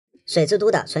水之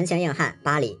都的纯情硬汉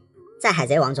巴里，在海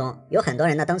贼王中有很多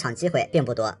人的登场机会并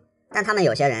不多，但他们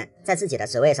有些人在自己的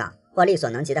职位上或力所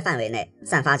能及的范围内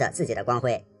散发着自己的光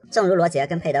辉。正如罗杰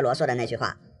跟佩德罗说的那句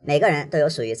话，每个人都有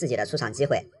属于自己的出场机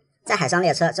会。在海上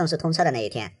列车正式通车的那一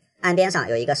天，岸边上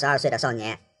有一个12岁的少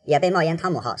年，也被冒烟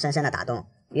汤姆号深深的打动，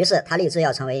于是他立志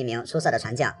要成为一名出色的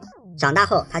船匠。长大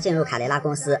后，他进入卡雷拉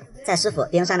公司，在师傅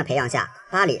冰山的培养下，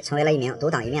巴里成为了一名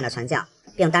独当一面的船匠，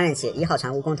并担任起1号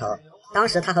船务工头。当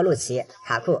时他和路奇、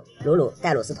卡库、鲁鲁、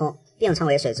戴鲁斯通并称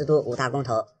为水之都5大工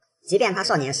头。即便他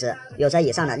少年时有着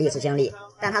以上的励志经历，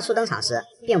但他初登场时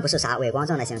并不是啥伟光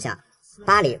正的形象。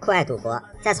巴里酷爱赌博，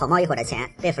在草帽一伙的钱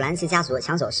被弗兰奇家族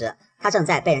抢走时，他正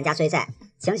在被人家追债，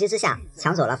情急之下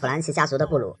抢走了弗兰奇家族的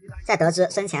布鲁。在得知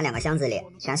身前2个箱子里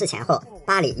全是钱后，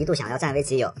巴里一度想要占为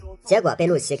己有，结果被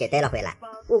路奇给逮了回来。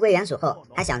物归原主后，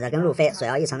还想着跟路飞索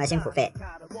要1成的辛苦费。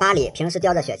巴里平时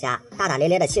叼着雪茄，大大咧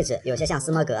咧的气质有些像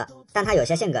斯摩格，但他有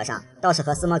些性格上倒是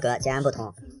和斯摩格截然不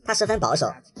同。他十分保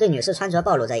守，对女士穿着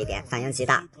暴露这一点反应极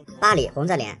大。巴里红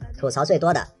着脸吐槽最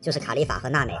多的就是卡利法和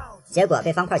娜美，结果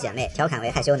被方块姐妹调侃为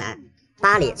害羞男。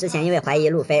巴里之前因为怀疑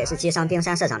路飞是击伤冰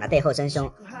山社长的背后真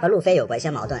凶，和路飞有过一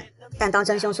些矛盾，但当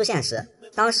真凶出现时，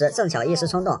当时正巧一时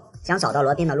冲动，想找到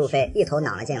罗宾的路飞一头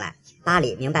攮了进来。巴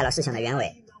里明白了事情的原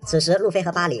委，此时路飞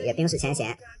和巴里也冰释前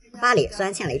嫌。巴里虽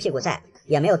然欠了一屁股债，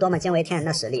也没有多么惊为天人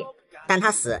的实力，但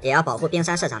他死也要保护冰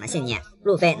山社长的信念，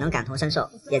路飞能感同身受，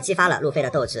也激发了路飞的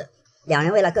斗志。两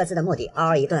人为了各自的目的嗷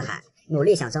嗷一顿喊，努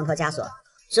力想挣脱枷锁。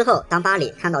之后当巴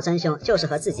里看到真凶就是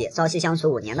和自己朝夕相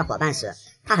处5年的伙伴时，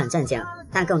他很震惊，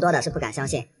但更多的是不敢相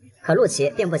信。可路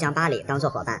奇并不将巴里当作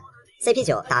伙伴，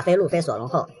 CP9 打飞路飞索隆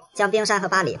后，将冰山和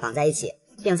巴里绑在一起，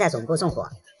并在总部纵火，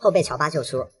后被乔巴救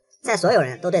出。在所有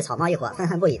人都对草帽一伙愤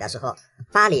恨不已的时候，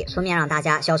巴里出面让大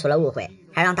家消除了误会，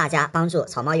还让大家帮助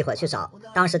草帽一伙去找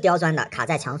当时刁钻的卡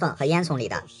在墙缝和烟囱里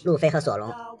的路飞和索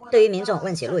隆。对于民众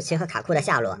问起路奇和卡库的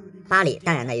下落，巴里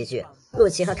淡然的一句：路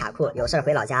奇和卡库有事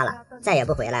回老家了，再也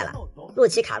不回来了。路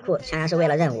奇卡库全然是为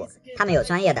了任务，他们有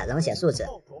专业的冷血素质，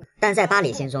但在巴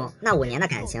里心中，那5年的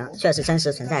感情却是真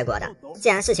实存在过的。既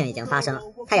然事情已经发生，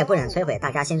他也不忍摧毁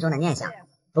大家心中的念想。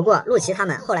不过路奇他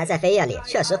们后来在飞页里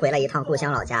确实回了一趟故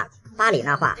乡老家，巴里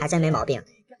那话还真没毛病。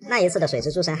那一次的水之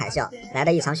诸神海啸来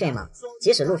得异常迅猛，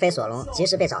即使路飞索隆及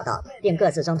时被找到并各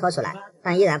自挣脱出来，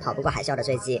但依然跑不过海啸的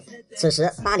追击。此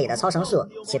时巴里的超绳术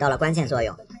起到了关键作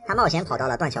用，他冒险跑到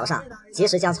了断桥上，及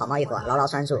时将草帽一伙牢牢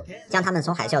拴住，将他们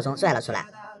从海啸中拽了出来。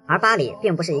而巴里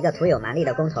并不是一个徒有蛮力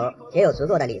的工头，也有足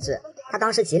够的理智，他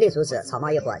当时极力阻止草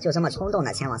帽一伙就这么冲动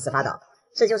地前往司法岛，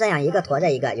是就这样一个驮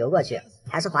着一个游过去，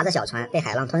还是划着小船被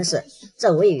海浪吞噬，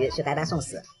这无异于去白白送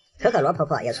死。可可罗婆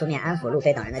婆也出面安抚路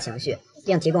飞等人的情绪，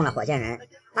并提供了火箭人。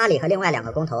巴里和另外2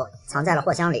个工头藏在了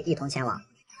货箱里一同前往。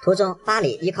途中巴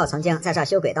里依靠曾经在这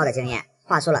修轨道的经验，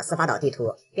画出了司法岛地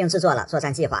图，并制作了作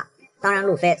战计划。当然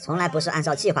路飞从来不是按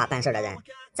照计划办事的人，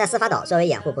在司法岛作为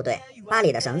掩护部队，巴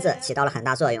里的绳子起到了很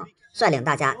大作用，率领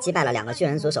大家击败了2个巨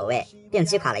人族守卫，并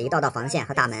击垮了一道道防线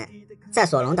和大门。在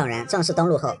索隆等人正式登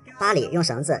陆后，巴里用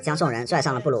绳子将众人拽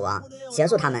上了布鲁王，协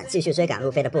助他们继续追赶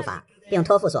路飞的步伐，并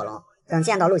托付索隆，等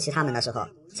见到路奇他们的时候，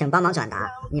请帮忙转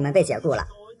达你们被解雇了。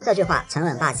这句话沉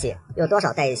稳霸气，又多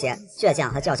少带一些倔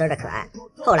强和较真的可爱。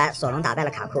后来索隆打败了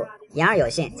卡库，言而有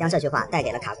信将这句话带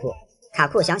给了卡库，卡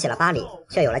库想起了巴里，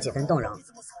却有了几分动容。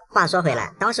话说回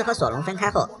来，当时和索隆分开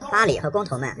后，巴里和工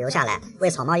头们留下来为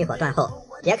草帽一伙断后。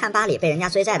别看巴里被人家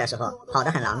追债的时候跑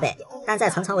得很狼狈，但在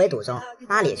层层围堵中，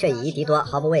巴里却以一敌多，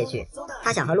毫不畏惧。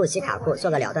他想和路奇卡库做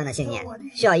个了断的信念，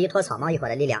需要依托草帽一伙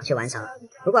的力量去完成。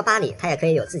不过巴里他也可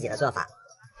以有自己的做法。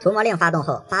屠魔令发动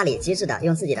后，巴里机智地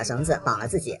用自己的绳子绑了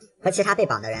自己，和其他被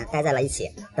绑的人待在了一起，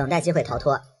等待机会逃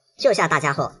脱。救下大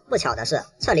家后，不巧的是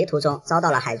撤离途中遭到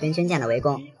了海军军舰的围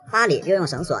攻，巴里又用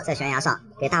绳索在悬崖上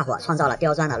给大伙创造了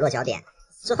刁钻的落脚点。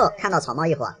之后看到草帽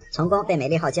一伙成功被美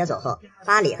丽号接走后，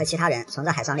巴里和其他人乘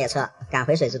着海上列车赶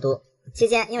回水之都。期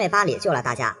间因为巴里救了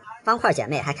大家，方块姐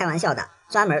妹还开玩笑的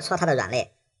专门戳他的软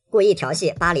肋，故意调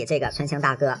戏巴里这个纯情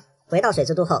大哥。回到水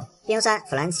之都后，冰山、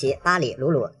弗兰奇、巴里、鲁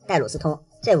鲁、戴鲁斯通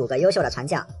这5个优秀的船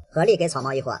匠合力给草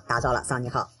帽一伙打造了桑尼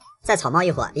号。在草帽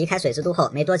一伙离开水之都后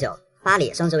没多久，巴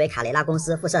里升职为卡雷拉公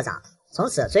司副社长，从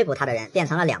此追捕他的人变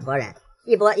成了2拨人，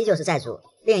一波依旧是债主，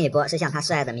另一波是向他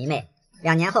示爱的迷妹。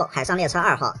2年后，海上列车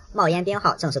2号冒烟冰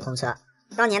号正式通车。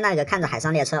当年那个看着海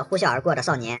上列车呼啸而过的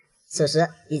少年，此时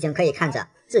已经可以看着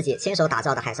自己亲手打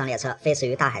造的海上列车飞驰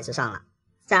于大海之上了。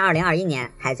在2021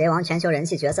年海贼王全球人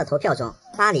气角色投票中，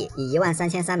巴里以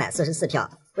13344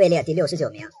票位列第69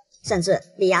名，甚至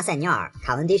力压塞尼尔、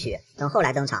卡文迪许等后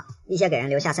来登场一些给人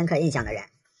留下深刻印象的人。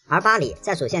而巴里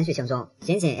在主线剧情中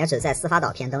仅仅也只在司法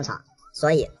岛篇登场，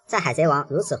所以在海贼王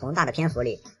如此宏大的篇幅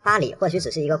里，巴里或许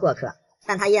只是一个过客，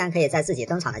但他依然可以在自己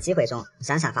登场的机会中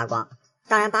闪闪发光。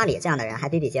当然，巴里这样的人还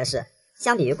比比皆是，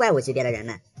相比于怪物级别的人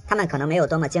们，他们可能没有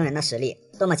多么惊人的实力，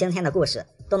多么惊天的故事，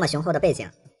多么雄厚的背景，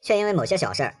却因为某些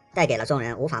小事带给了众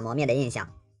人无法磨灭的印象。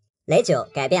雷九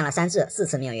改变了山治4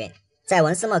次命运。在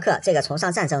文斯莫克这个崇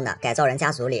尚战争的改造人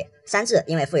家族里，山治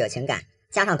因为富有情感，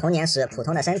加上童年时普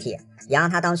通的身体，也让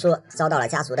他当初遭到了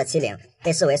家族的欺凌，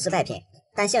被视为失败品。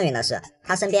但幸运的是，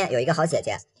他身边有一个好姐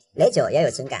姐。雷九也有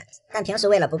情感，但平时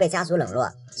为了不被家族冷落，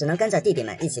只能跟着弟弟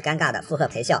们一起尴尬的附和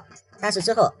陪笑，但是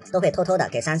之后都会偷偷的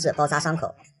给山治包扎伤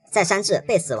口。在山治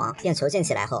被死亡并囚禁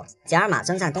起来后，吉尔玛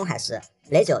征战东海时，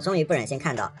雷九终于不忍心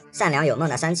看到善良有梦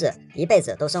的山治一辈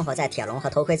子都生活在铁笼和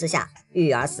头盔之下，郁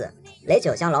郁而死。雷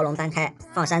九将牢笼搬开，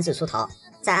放山治出逃。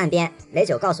在岸边，雷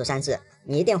九告诉山治，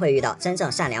你一定会遇到真正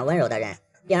善良温柔的人，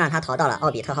并让他逃到了奥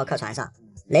比特号客船上。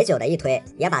雷九的一推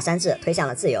也把山治推向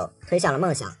了自由，推向了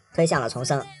梦想，推向了重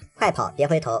生。快跑，别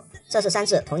回头，这是山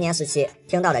治童年时期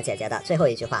听到了姐姐的最后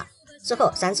一句话。之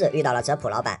后，山治遇到了哲普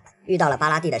老板，遇到了巴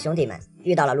拉蒂的兄弟们，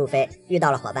遇到了路飞，遇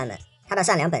到了伙伴们，他的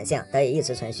善良本性得以一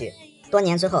直存续。多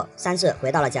年之后，山治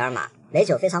回到了吉尔玛，雷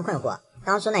九非常困惑，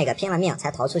当初那个拼了命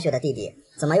才逃出去的弟弟，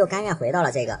怎么又甘愿回到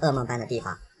了这个噩梦般的地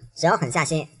方？只要狠下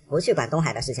心，不去管东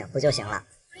海的事情不就行了？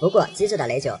不过机智的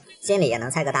雷九心里也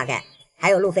能猜个大概。还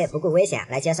有路飞不顾危险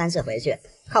来接山治回去，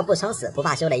靠不撑死不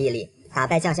罢休的毅力，打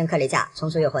败将星克利架，冲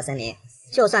出诱惑森林，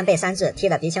就算被山治踢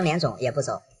得鼻青脸肿也不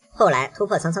走。后来突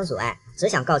破层层阻碍，只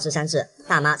想告知山治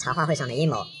大妈茶话会上的阴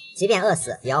谋，即便饿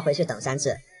死也要回去等山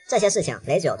治。这些事情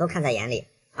雷九都看在眼里，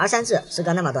而山治时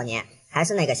隔那么多年，还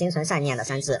是那个心存善念的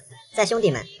山治。在兄弟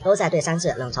们都在对山治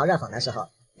冷嘲热讽的时候，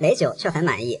雷九却很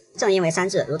满意。正因为山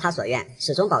治如他所愿，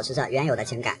始终保持着原有的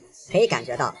情感，可以感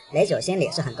觉到雷九心里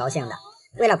是很高兴的。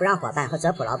为了不让伙伴和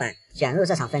哲普老板卷入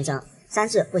这场纷争，山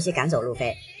治不惜赶走路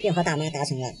飞，并和大妈达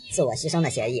成了自我牺牲的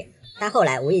协议。但后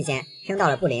来无意间听到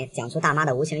了布林讲出大妈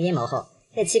的无情阴谋后，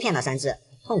被欺骗的山治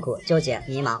痛苦、纠结、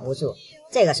迷茫、无助。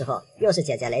这个时候，又是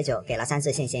姐姐雷九给了山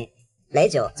治信心。雷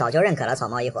九早就认可了草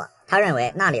帽一伙，他认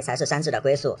为那里才是山治的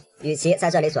归宿，与其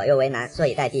在这里左右为难、坐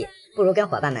以待毙，不如跟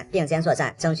伙伴们并肩作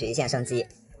战，争取一线生机，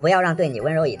不要让对你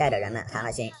温柔以待的人们寒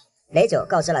了心。雷九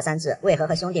告知了山治为何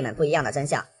和兄弟们不一样的真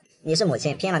相。你是母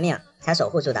亲拼了命才守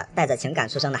护住的带着情感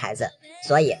出生的孩子，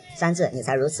所以山治你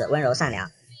才如此温柔善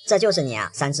良。这就是你啊，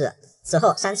山治。此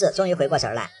后山治终于回过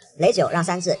神来，雷九让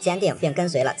山治坚定并跟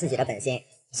随了自己的本心。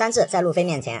山治在路飞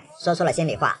面前说出了心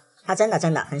里话，他真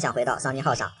的很想回到桑尼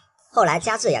号上。后来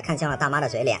加治也看清了大妈的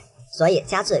嘴脸，所以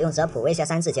加治用哲普威胁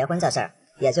山治结婚这事儿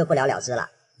也就不了了之了。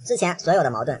之前所有的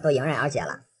矛盾都迎刃而解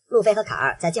了。路飞和卡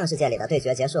尔在镜世界里的对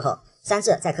决结束后，山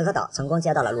治在可可岛成功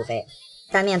接到了路飞。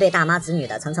但面对大妈子女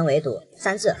的层层围堵，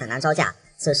山治很难招架。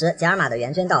此时吉尔玛的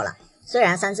援军到了，虽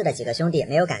然山治的几个兄弟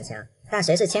没有感情，但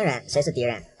谁是亲人谁是敌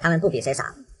人，他们不比谁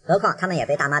傻。何况他们也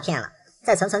被大妈骗了。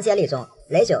在层层接力中，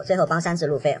雷九最后帮山治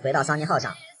路飞回到桑尼号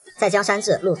上，在将山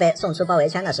治路飞送出包围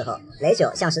圈的时候，雷九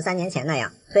像13年前那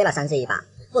样推了山治一把。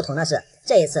不同的是，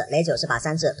这一次雷九是把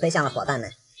山治推向了伙伴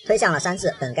们，推向了山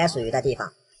治本该属于的地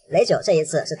方。雷九这一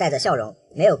次是带着笑容，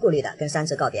没有顾虑的跟山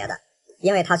治告别的。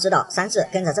因为他知道山治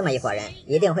跟着这么一伙人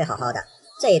一定会好好的。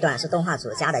这一段是动画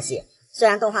组加的戏，虽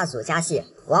然动画组加戏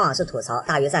往往是吐槽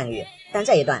大于赞誉，但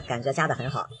这一段感觉加得很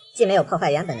好，既没有破坏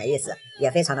原本的意思，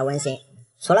也非常的温馨。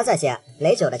除了这些，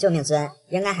雷九的救命之恩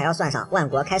应该还要算上万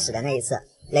国开始的那一次，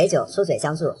雷九出嘴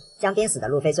相助，将濒死的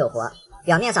路飞救活。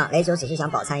表面上雷九只是想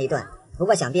饱餐一顿，不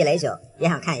过想必雷九也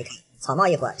想看一看草帽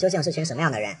一伙究竟是群什么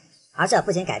样的人。而这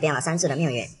不仅改变了山治的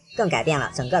命运，更改变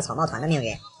了整个草帽团的命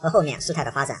运和后面事态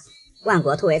的发展。万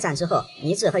国突围战之后，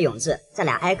尼治和永治这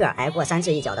俩挨个挨过山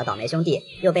治一脚的倒霉兄弟，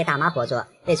又被大妈活捉，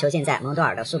被囚禁在蒙多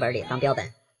尔的书本里当标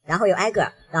本，然后又挨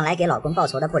个让来给老公报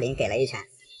仇的布林给了一拳。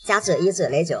加治、医治、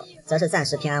雷九则是暂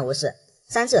时平安无事。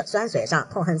山治虽然嘴上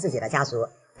痛恨自己的家族，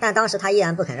但当时他依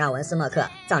然不肯让文斯莫克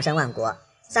葬身万国。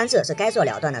山治是该做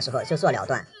了断的时候就做了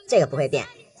断，这个不会变，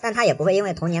但他也不会因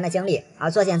为童年的经历而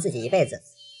作践自己一辈子。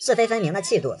是非分明的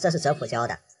气度，这是哲普教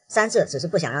的。山治只是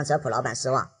不想让哲普老板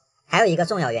失望。还有一个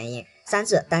重要原因，山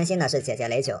治担心的是姐姐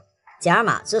雷九。吉尔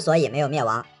玛之所以没有灭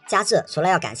亡，加治除了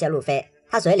要感谢路飞，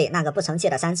他嘴里那个不成器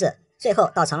的山治，最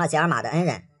后倒成了吉尔玛的恩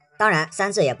人。当然，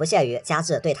山治也不屑于加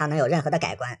治对他能有任何的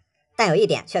改观，但有一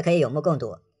点却可以有目共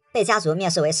睹：被家族蔑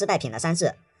视为失败品的山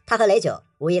治，他和雷九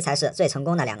无疑才是最成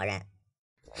功的两个人。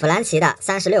弗兰奇的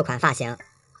36款发型。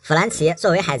弗兰奇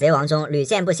作为海贼王中屡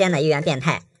见不鲜的一员变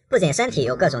态，不仅身体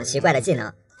有各种奇怪的技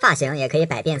能，发型也可以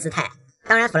百变姿态。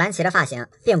当然，弗兰奇的发型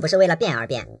并不是为了变而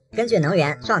变，根据能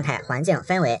源、状态、环境、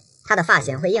氛围，他的发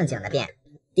型会应景的变。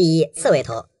第一，刺猬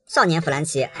头。少年弗兰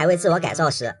奇还未自我改造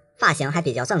时，发型还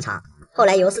比较正常，后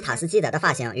来尤斯塔斯基德的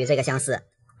发型与这个相似，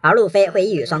而路飞会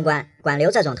一语双关，管留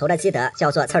这种头的基德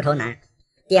叫做刺儿头男。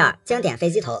第二，经典飞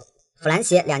机头，弗兰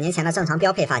奇2年前的正常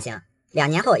标配发型，2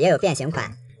年后也有变形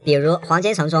款，比如黄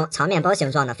金城中长面包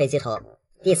形状的飞机头。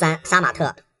第三，杀马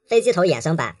特飞机头衍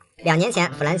生版，2年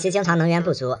前弗兰奇经常能源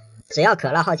不足，只要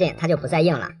可乐耗尽他就不再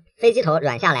硬了，飞机头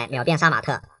软下来秒变杀马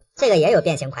特，这个也有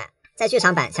变形款，在剧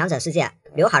场版强者世界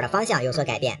刘海的方向有所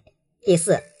改变。第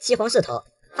四，西红柿头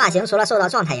发型除了受到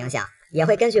状态影响，也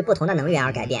会根据不同的能源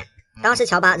而改变。当时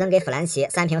乔巴扔给弗兰奇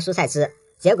3瓶蔬菜汁，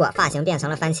结果发型变成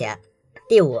了番茄。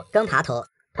第五，耕耙头，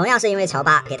同样是因为乔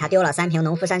巴给他丢了3瓶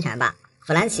农夫山泉吧，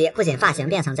弗兰奇不仅发型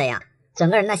变成这样，整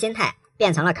个人的心态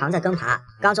变成了扛着耕耙，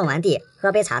刚种完地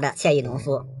喝杯茶的惬意农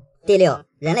夫。第六，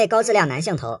人类高质量男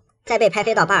性头，在被拍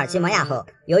飞到巴尔的摩亚后，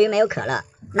由于没有可乐，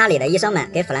那里的医生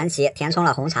们给弗兰奇填充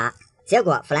了红茶，结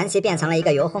果弗兰奇变成了一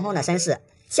个油烘烘的绅士，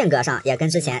性格上也跟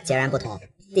之前截然不同。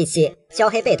第七，焦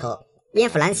黑背头，因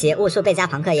弗兰奇误触贝加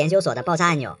朋克研究所的爆炸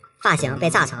按钮，发型被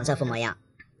炸成这副模样。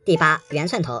第八，圆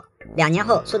寸头，2年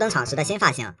后初登场时的新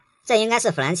发型，这应该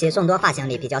是弗兰奇众多发型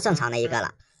里比较正常的一个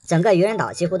了，整个愚人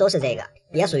岛几乎都是这个，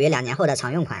也属于2年后的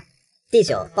常用款。第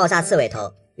九，爆炸刺猬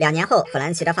头，2年后弗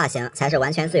兰奇的发型才是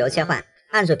完全自由切换，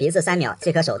按住鼻子3秒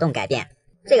即可手动改变。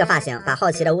这个发型把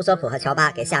好奇的乌索普和乔巴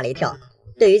给吓了一跳，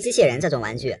对于机器人这种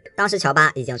玩具，当时乔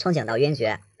巴已经憧憬到晕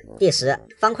厥。第10，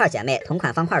方块姐妹同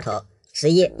款方块头。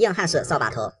11，硬汉式扫把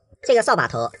头，这个扫把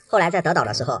头后来在德岛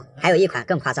的时候还有一款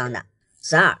更夸张的。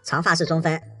12，长发式中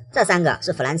分，这3个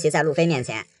是弗兰奇在路飞面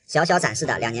前小小展示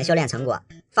的2年修炼成果。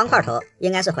方块头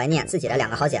应该是怀念自己的2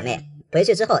个好姐妹，回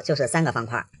去之后就是3个方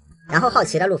块，然后好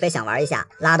奇的路飞想玩一下，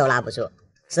拉都拉不住。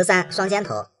13，双尖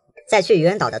头，在去愚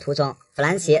人岛的途中，弗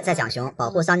兰奇在蒋雄保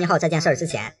护桑尼号这件事之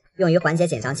前，用于缓解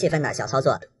紧张气氛的小操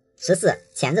作。14，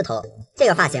钳子头，这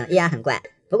个发型依然很怪，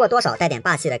不过多少带点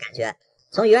霸气的感觉。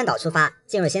从愚人岛出发，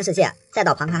进入新世界，再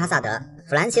到庞克哈萨德，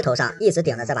弗兰奇头上一直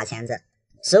顶着这把钳子。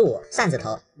15，扇子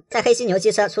头，在黑犀牛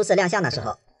机车初次亮相的时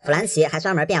候，弗兰奇还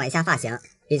专门变了一下发型，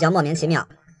比较莫名其妙，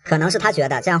可能是他觉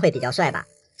得这样会比较帅吧。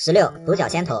16，独角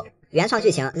仙头，原创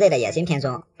剧情《Z 的野心》篇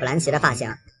中，弗兰奇的发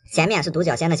型前面是独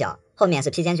角仙的角，后面是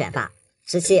披肩卷发。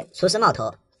17，厨师帽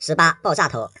头。18，爆炸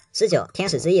头。19，天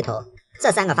使之翼头。这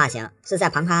3个发型是在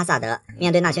庞克哈萨德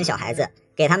面对那群小孩子，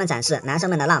给他们展示男生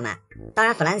们的浪漫。当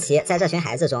然弗兰奇在这群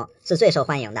孩子中是最受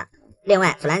欢迎的。另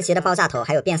外弗兰奇的爆炸头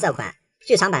还有变色款，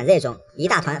剧场版 Z 中一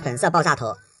大团粉色爆炸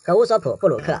头和乌索普布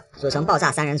鲁克组成爆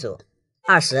炸3人组。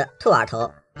20，兔耳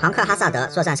头，庞克哈萨德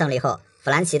作战胜利后弗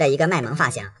兰奇的一个卖萌发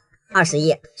型。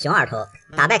21，熊耳头，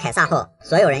打败凯撒后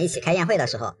所有人一起开宴会的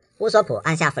时候，乌索普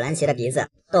按下弗兰奇的鼻子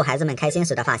逗孩子们开心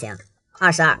时的发型。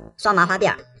22，双麻花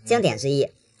辫，经典之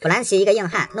一，弗兰奇一个硬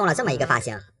汉弄了这么一个发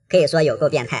型，可以说有够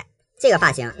变态，这个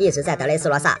发型一直在德雷斯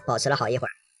罗萨保持了好一会儿。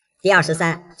第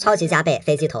23，超级加倍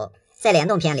飞机头，在联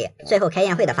动片里最后开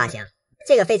宴会的发型，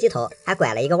这个飞机头还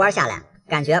拐了一个弯下来，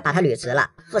感觉把它捋直了，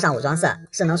附上武装色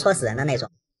是能戳死人的那种。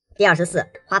第24，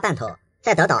花瓣头，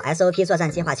在德岛 SOP 作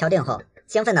战计划敲定后，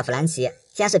兴奋的弗兰奇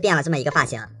先是变了这么一个发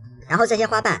型，然后这些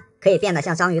花瓣可以变得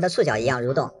像章鱼的触角一样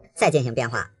蠕动，再进行变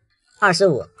化。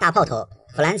25，大炮头，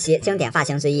弗兰奇经典发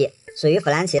型之一，属于弗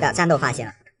兰奇的战斗发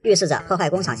型，预示着破坏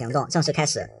工厂行动正式开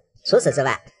始。除此之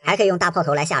外，还可以用大炮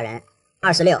头来吓人。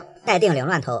26，待定凌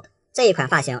乱头，这一款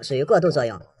发型属于过渡作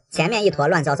用，前面一坨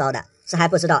乱糟糟的，是还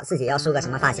不知道自己要梳个什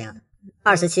么发型。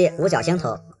27，五角星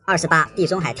头。28，地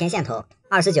中海天线头。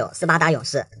29，斯巴达勇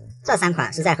士。这3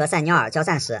款是在和塞纽尔交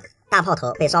战时大炮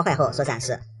头被烧坏后所展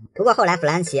示，不过后来弗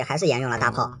兰奇还是沿用了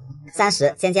大炮。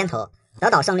30，尖尖头，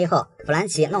德岛胜利后弗兰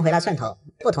奇弄回了寸头，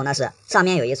不同的是上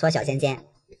面有一撮小尖尖。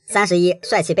31，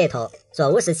帅气背头，佐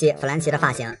乌时期弗兰奇的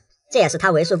发型，这也是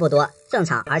他为数不多正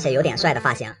常而且有点帅的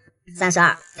发型。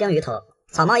32，鲸鱼头，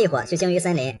草帽一伙去鲸鱼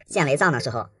森林建雷藏的时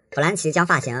候，弗兰奇将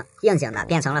发型应景的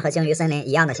变成了和鲸鱼森林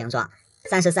一样的形状。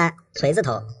33，锤子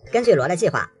头，根据罗的计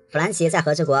划，弗兰奇在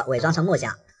和之国伪装成木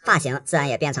匠，发型自然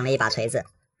也变成了一把锤子。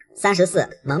34，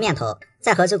蒙面头，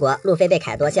在和之国路飞被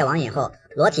凯多借网瘾后，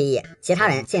罗提议其他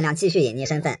人尽量继续隐匿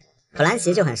身份，弗兰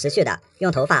奇就很识趣的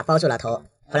用头发包住了头，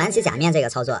弗兰奇假面这个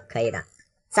操作可以的。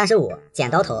35，剪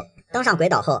刀头，登上鬼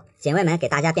岛后，警卫们给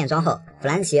大家变装后，弗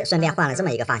兰奇顺便换了这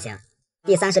么一个发型。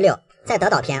第36，在德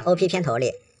岛篇 OP 片头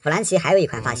里，弗兰奇还有一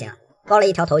款发型，包了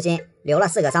一条头巾，留了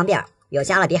4个脏辫，有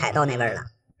加勒比海盗那味儿了。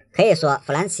可以说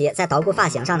弗兰奇在捣鼓发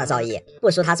型上的造诣不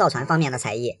输他造船方面的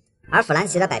才艺，而弗兰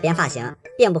奇的百变发型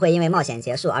并不会因为冒险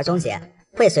结束而终结，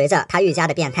会随着他愈加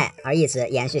的变态而一直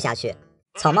延续下去。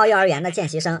草帽幼儿园的见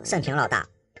习生慎平老大，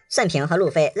慎平和路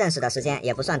飞认识的时间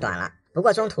也不算短了，不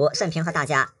过中途慎平和大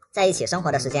家在一起生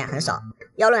活的时间很少。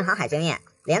要论航海经验，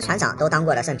连船长都当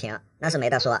过的慎平那是没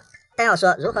得说，但要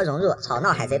说如何融入吵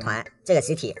闹海贼团这个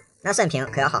集体，那盛平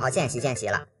可要好好见习见习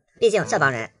了。毕竟这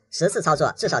帮人10次操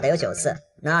作至少得有9次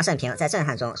能让盛平在震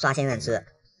撼中刷新认知。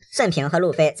盛平和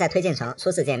路飞在推进城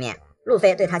初次见面，路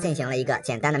飞对他进行了一个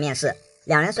简单的面试，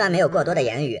两人虽然没有过多的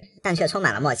言语，但却充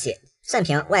满了默契。盛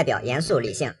平外表严肃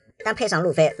理性，但配上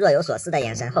路飞若有所思的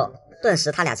眼神后，顿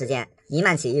时他俩之间弥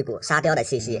漫起一股沙雕的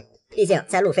气息。毕竟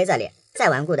在路飞这里，再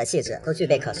顽固的气质都具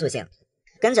备可塑性。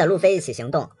跟着路飞一起行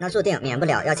动，那注定免不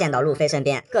了要见到路飞身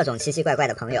边各种奇奇怪怪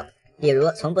的朋友，比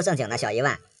如从不正经的小一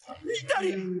万。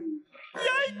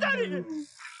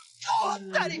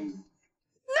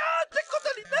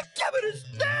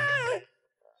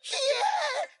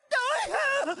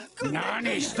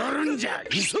何しとるんじゃ、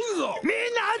急ぐぞ。みん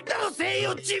なあんたのせい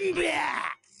よ、ジンベエ。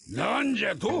なんじ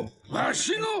ゃと、わ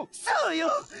しの。そうよ、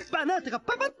バナータが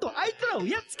パパッとあいつらを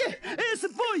やっつけ、エース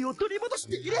ボーイを取り戻し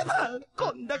ていれば、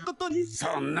こんなことに。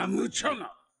そんな無茶な。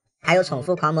还有宠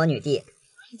夫狂魔女帝。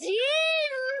ジン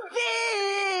ベ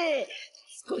エ、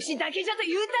少しだけじゃと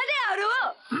言うたであ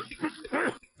ろ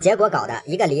う。结果搞得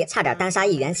一个离差点单杀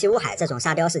1元气乌海这种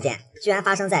沙雕事件，居然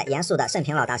发生在严肃的盛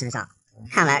平老大身上。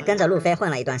看来跟着路飞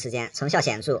混了一段时间，成效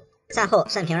显著。战后，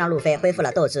盛平让路飞恢复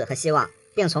了斗志和希望，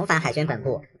并重返海军本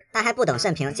部。但还不等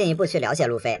盛平进一步去了解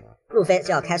路飞，路飞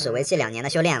就要开始为期2年的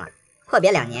修炼了。阔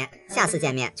别2年，下次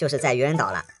见面就是在渔人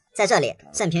岛了。在这里，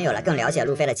盛平有了更了解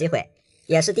路飞的机会，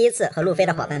也是第一次和路飞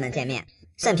的伙伴们见面。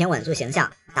盛平稳住形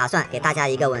象，打算给大家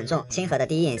一个稳重亲和的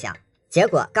第一印象。结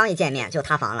果刚一见面就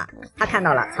塌房了，他看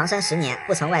到了藏身10年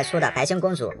不曾外出的白星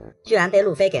公主，居然被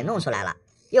路飞给弄出来了。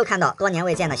又看到多年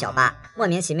未见的小八莫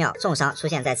名其妙重伤出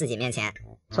现在自己面前。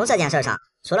从这件事上，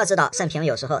除了知道盛平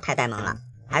有时候太呆萌了，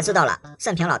还知道了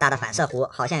盛平老大的反射弧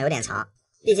好像有点长，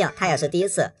毕竟他也是第一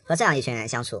次和这样一群人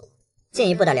相处。进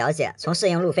一步的了解，从适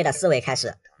应路飞的思维开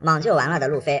始，莽就完了的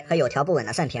路飞和有条不紊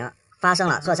的盛平发生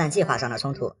了作战计划上的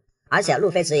冲突。而且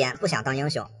路飞直言不想当英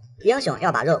雄，英雄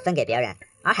要把肉分给别人，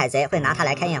而海贼会拿他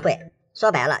来开宴会。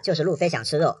说白了就是路飞想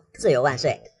吃肉，自由万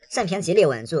岁。盛平极力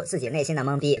稳住自己内心的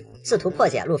懵逼，试图破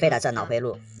解路飞的这脑回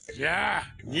路。じゃあ、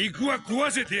肉は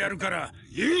壊せてやるから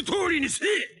言う通りにせ。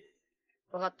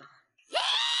わかった。解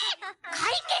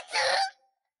決。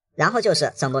然后就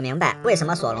是整不明白为什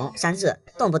么索隆、山治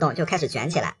动不动就开始卷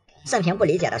起来。盛平不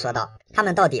理解的说道：“他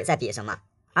们到底在比什么？”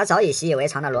而早已习以为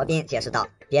常的罗宾解释道：“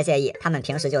别介意，他们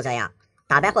平时就这样。”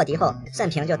打败霍迪后，盛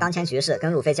平就当前局势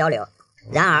跟路飞交流。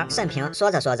然而盛平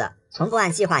说着说着，从不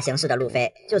按计划行事的路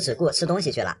飞就只顾吃东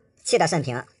西去了，气得盛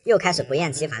平又开始不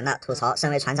厌其烦地吐槽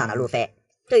身为船长的路飞。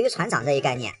对于船长这一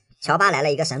概念，乔巴来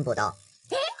了一个神补刀。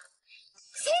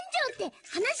船長って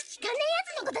話聞かねえや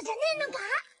つのことじゃねえのか？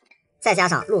再加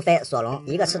上路飞、索隆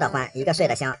一个吃得欢，一个睡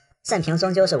得香，盛平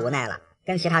终究是无奈了，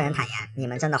跟其他人坦言：“你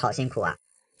们真的好辛苦啊。”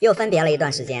又分别了一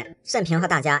段时间，盛平和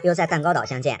大家又在蛋糕岛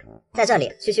相见。在这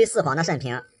里，区区4皇的盛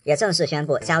平也正式宣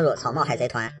布加入草帽海贼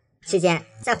团。期间，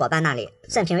在伙伴那里，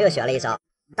盛平又学了一招。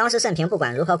当时盛平不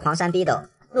管如何狂扇逼斗，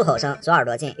怒吼声左耳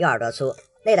朵进右耳朵出，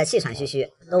累得气喘吁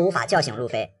吁，都无法叫醒路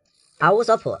飞。而乌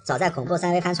索普早在恐怖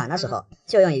3维帆船的时候，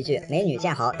就用一句“美女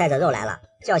见豪带着肉来了”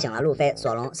叫醒了路飞、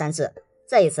索隆、山治。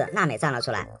这一次，娜美站了出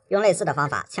来，用类似的方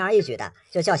法轻而易举的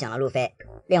就叫醒了路飞。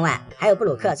另外，还有布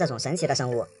鲁克这种神奇的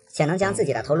生物，且能将自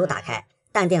己的头颅打开，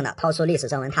淡定的掏出历史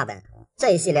正文拓本。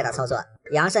这一系列的操作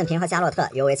也让盛平和加洛特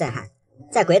尤为震撼。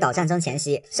在鬼岛战争前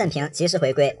夕，盛平及时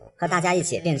回归，和大家一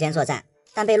起并肩作战，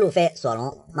但被路飞、索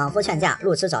隆莽夫劝架、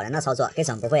路痴找人的操作给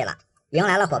整不会了，迎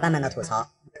来了伙伴们的吐槽。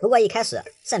不过一开始，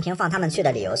盛平放他们去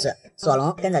的理由是索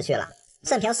隆跟着去了。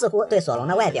盛平似乎对索隆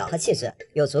的外表和气质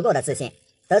有足够的自信。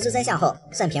得知真相后，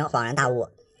盛平恍然大悟，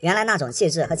原来那种气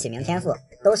质和起名天赋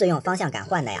都是用方向感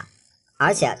换的呀。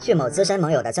而且据某资深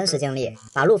盟友的真实经历，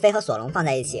把路飞和索隆放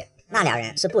在一起，那俩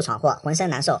人是不闯祸浑身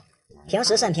难受。平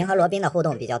时盛平和罗宾的互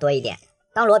动比较多一点，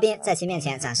当罗宾在其面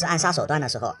前展示暗杀手段的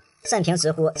时候，盛平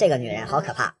直呼这个女人好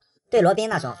可怕。对罗宾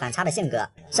那种反差的性格，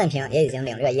盛平也已经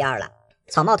领略一二了。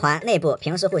草帽团内部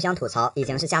平时互相吐槽已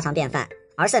经是家常便饭，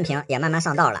而盛平也慢慢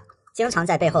上道了，经常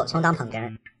在背后充当捧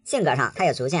哏。性格上他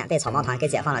也逐渐被草帽团给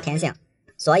解放了天性，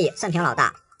所以盛平老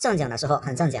大正经的时候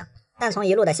很正经，但从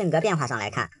一路的性格变化上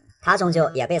来看，他终究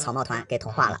也被草帽团给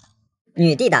同化了。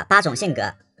女帝的8种性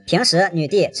格，平时女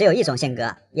帝只有1种性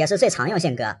格，也是最常用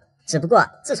性格，只不过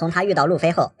自从她遇到路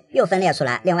飞后，又分裂出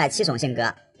来另外7种性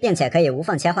格，并且可以无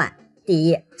缝切换。第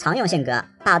一，常用性格，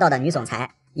霸道的女总裁，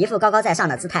一副高高在上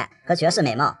的姿态和绝世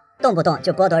美貌，动不动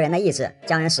就剥夺人的意志，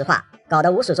将人石化，搞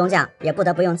得无数中将也不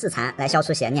得不用自残来消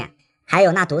除邪念。还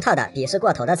有那独特的鄙视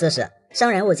过头的姿势，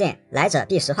生人勿近，来者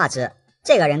必石化之。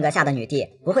这个人格下的女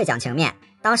帝不会讲情面，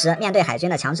当时面对海军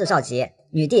的强制召集，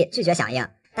女帝拒绝响应，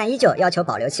但依旧要求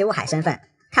保留七武海身份。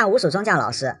看无数中将老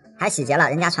师还洗劫了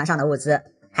人家船上的物资，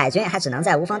海军还只能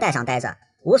在无风带上待着，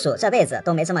吴蜀这辈子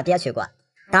都没这么憋屈过。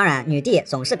当然，女帝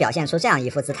总是表现出这样一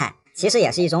副姿态，其实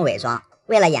也是一种伪装，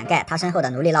为了掩盖她身后的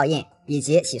奴隶烙印，以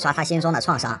及洗刷她心中的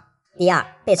创伤。第二，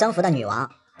被征服的女王。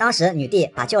当时女帝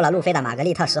把救了路飞的玛格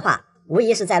丽特石化，无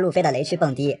疑是在路飞的雷区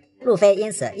蹦迪，路飞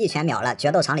因此一拳秒了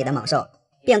决斗场里的猛兽，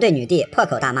并对女帝破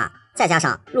口大骂。再加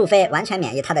上路飞完全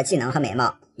免疫她的技能和美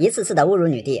貌，一次次的侮辱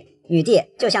女帝，女帝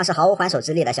就像是毫无还手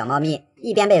之力的小猫咪，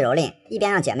一边被蹂躏，一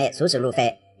边让姐妹阻止路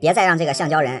飞别再让这个橡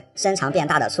胶人身长变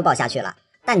大的粗暴下去了。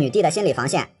但女帝的心理防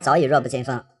线早已弱不禁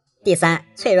风。第三，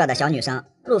脆弱的小女生。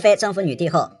路飞征服女帝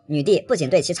后，女帝不仅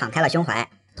对其敞开了胸怀，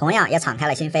同样也敞开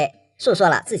了心扉，述说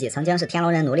了自己曾经是天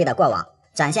龙人奴隶的过往，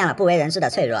展现了不为人知的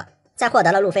脆弱。在获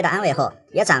得了路飞的安慰后，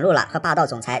也展露了和霸道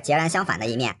总裁截然相反的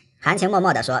一面，含情脉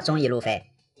脉地说中意路飞。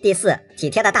第四，体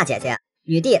贴的大姐姐。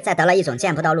女帝在得了一种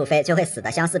见不到路飞就会死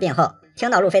的相思病后，听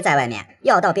到路飞在外面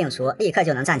药到病除，立刻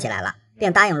就能站起来了，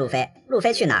并答应路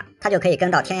飞去哪儿他就可以跟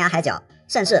到天涯海角，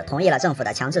甚至同意了政府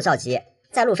的强制召集。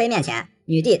在路飞面前，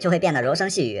女帝就会变得柔声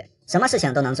细语，什么事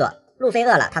情都能做。路飞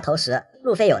饿了他投食，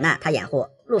路飞有难他掩护，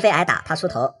路飞挨打他出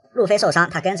头，路飞受伤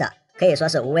他跟着，可以说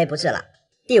是无微不至了。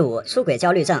第五，出轨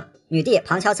焦虑症。女帝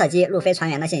旁敲侧击路飞船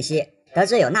员的信息，得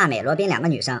知有娜美、罗宾两个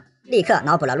女生，立刻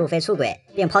脑补了路飞出轨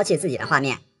并抛弃自己的画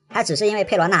面，还只是因为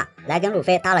佩罗娜来跟路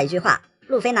飞搭了一句话，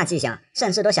路飞那记性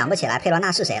甚至都想不起来佩罗娜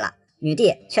是谁了，女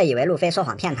帝却以为路飞说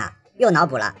谎骗她，又脑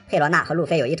补了佩罗娜和路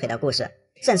飞有一腿的故事，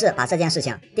甚至把这件事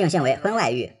情定性为婚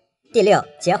外欲。第六，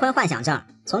结婚幻想症。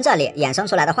从这里衍生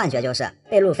出来的幻觉就是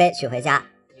被路飞娶回家，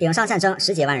顶上战争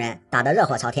10几万人，打得热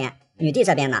火朝天。女帝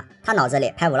这边呢，她脑子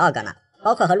里拍 vlog 呢，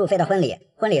包括和路飞的婚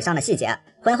礼上的细节，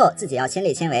婚后自己要亲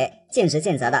力亲为，尽职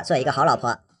尽责的做一个好老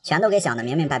婆，全都给想得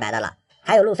明明白白的了。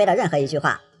还有路飞的任何一句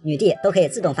话，女帝都可以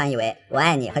自动翻译为我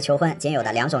爱你和求婚仅有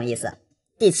的2种意思。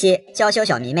第七，娇羞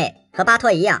小迷妹。和巴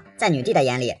托一样，在女帝的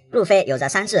眼里，路飞有着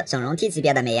山治整容 T 级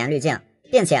别的美颜滤镜，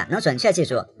并且能准确记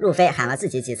住路飞喊了自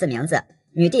己几次名字。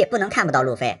女帝不能看不到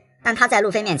路飞，但她在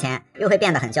路飞面前又会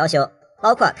变得很娇羞，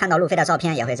包括看到路飞的照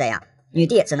片也会这样。女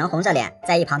帝只能红着脸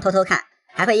在一旁偷偷看，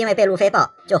还会因为被路飞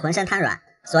抱就浑身瘫软。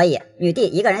所以女帝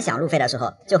一个人想路飞的时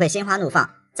候就会心花怒放，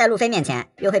在路飞面前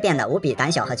又会变得无比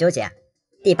胆小和纠结。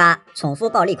第八，宠夫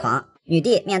暴力狂。女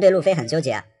帝面对路飞很纠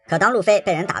结，可当路飞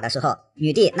被人打的时候，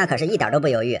女帝那可是一点都不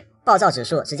犹豫，暴躁指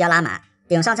数直接拉满。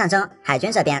顶上战争，海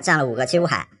军这边占了5个七武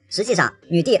海，实际上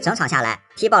女帝整场下来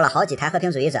踢爆了好几台和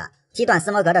平主义者，踢断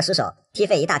斯摩格的尸首，踢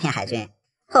废一大片海军。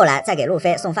后来在给路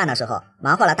飞送饭的时候，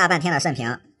忙活了大半天的慎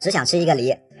平只想吃一个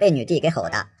梨，被女帝给吼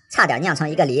的，差点酿成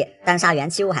一个梨单杀原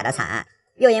七武海的惨案。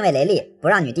又因为雷利不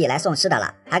让女帝来送吃的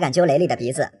了，还敢揪雷利的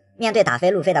鼻子。面对打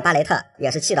飞路飞的巴雷特也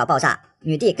是气到爆炸，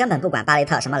女帝根本不管巴雷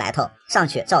特什么来头，上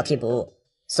去照踢不误。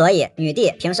所以女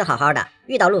帝平时好好的，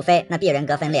遇到路飞那必人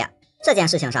格分裂。这件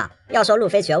事情上，要说路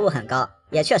飞觉悟很高，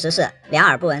也确实是两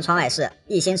耳不闻窗外事，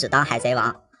一心只当海贼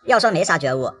王。要说没啥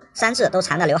觉悟，山治都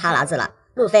馋得流哈喇子了，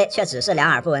路飞却只是两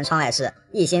耳不闻窗外事，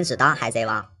一心只当海贼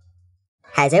王。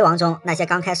海贼王中那些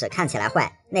刚开始看起来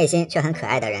坏，内心却很可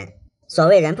爱的人。所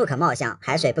谓人不可貌相，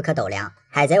海水不可斗量。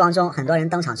海贼王中很多人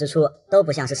登场之初都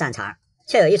不像是善茬，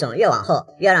却有一种越往后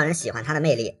越让人喜欢他的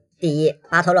魅力。第一，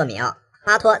巴托洛米奥。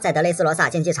巴托在德雷斯罗萨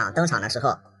竞技场登场的时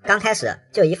候，刚开始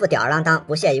就一副吊儿郎当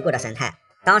不屑一顾的神态。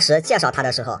当时介绍他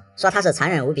的时候，说他是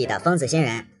残忍无比的疯子新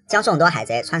人，将众多海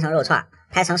贼穿成肉串，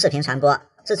拍成视频传播，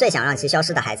是最想让其消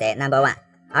失的海贼 No.1，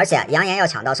 而且扬言要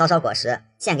抢到烧烧果实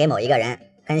献给某一个人，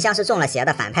很像是中了邪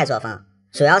的反派作风。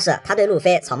主要是他对路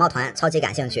飞草帽团超级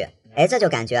感兴趣，这就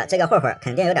感觉这个混混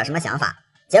肯定有点什么想法。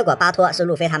结果巴托是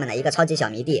路飞他们的一个超级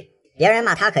小迷弟，别人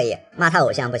骂他可以，骂他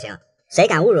偶像不行，谁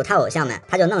敢侮辱他偶像们，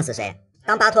他就弄死谁。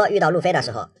当巴托遇到路飞的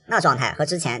时候，那状态和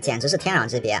之前简直是天壤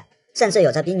之别，甚至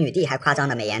有着比女帝还夸张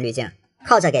的美颜滤镜。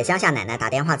靠着给乡下奶奶打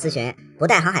电话咨询，不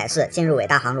带航海士进入伟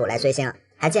大航路来追星，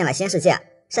还进了新世界，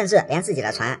甚至连自己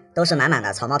的船都是满满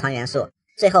的草帽团元素。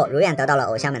最后如愿得到了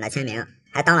偶像们的签名，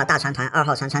还当了大船团2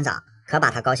号船船长，可把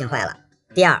他高兴坏了。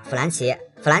第二，弗兰奇。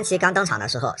弗兰奇刚登场的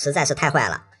时候实在是太坏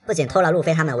了，不仅偷了路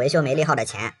飞他们维修梅利号的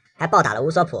钱，还暴打了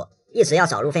乌索普，一直要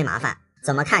找路飞麻烦，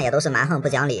怎么看也都是蛮横不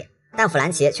讲理。但弗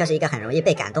兰奇却是一个很容易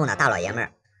被感动的大老爷们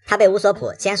儿，他被乌索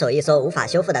普坚守一艘无法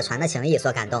修复的船的情谊所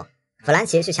感动。弗兰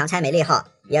奇去强拆梅利号，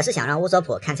也是想让乌索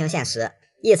普看清现实，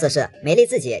意思是梅利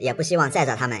自己也不希望载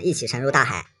着他们一起沉入大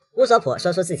海。乌索普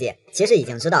说出自己其实已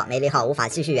经知道梅利号无法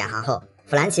继续远航后，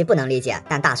弗兰奇不能理解，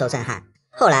但大受震撼。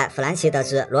后来弗兰奇得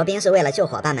知罗宾是为了救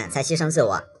伙伴们才牺牲自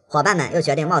我，伙伴们又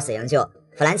决定冒死营救，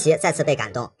弗兰奇再次被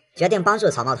感动，决定帮助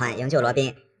草帽团营救罗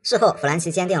宾。事后弗兰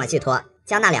奇坚定了寄托，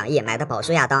将那2亿买的宝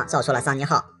舒亚当造出了桑尼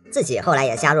号，自己后来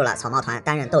也加入了草帽团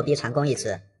担任逗逼船工一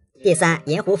职。第三，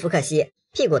银狐福克西。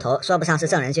屁股头说不上是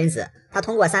正人君子，他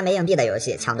通过3枚硬币的游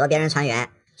戏抢夺别人船员，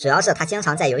主要是他经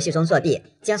常在游戏中作弊，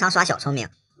经常耍小聪明。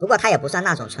不过他也不算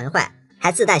那种纯坏，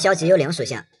还自带消极幽灵属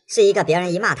性，是一个别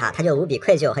人一骂他就无比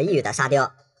愧疚和抑郁的沙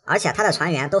雕。而且他的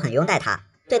船员都很拥戴他，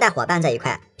对待伙伴这一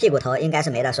块，屁股头应该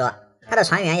是没得说。他的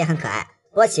船员也很可爱，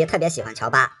波奇特别喜欢乔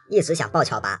巴，一直想抱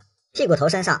乔巴。屁股头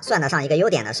身上算得上一个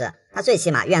优点的是，他最起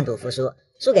码愿赌服输。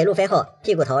输给路飞后，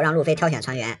屁股头让路飞挑选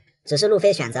船员，只是路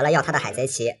飞选择了要他的海贼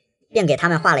旗，并给他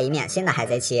们画了一面新的海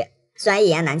贼旗。虽然一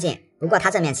言难尽，不过他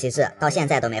这面旗帜到现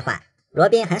在都没换。罗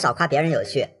宾很少夸别人有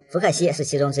趣，福克西是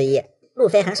其中之一。路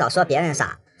飞很少说别人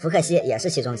傻，福克西也是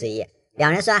其中之一。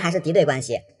两人虽然还是敌对关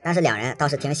系，但是两人倒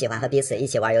是挺喜欢和彼此一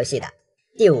起玩游戏的。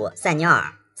第5，赛鸟尔。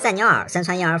赛鸟尔身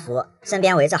穿婴儿服，身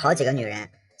边围着好几个女人。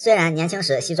虽然年轻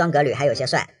时西装革履还有些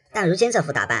帅，但如今这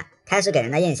副打扮开始给人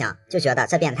的印象就觉得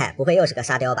这变态不会又是个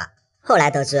沙雕吧。后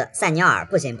来得知赛鸟尔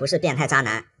不仅不是变态渣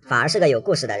男，反而是个有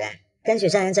故事的人。根据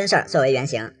真人真事作为原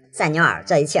型，赛鸟尔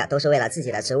这一切都是为了自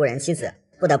己的植物人妻子，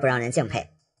不得不让人敬佩。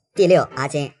第6，阿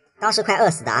金。当时快饿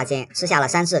死的阿金吃下了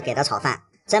山治给的炒饭，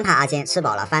真怕阿金吃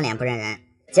饱了翻脸不认人。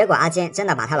结果阿金真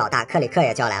的把他老大克里克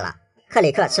也叫来了。克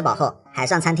里克吃饱后，海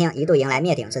上餐厅一度迎来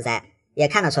灭顶之灾。也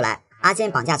看得出来，阿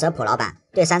金绑架哲普老板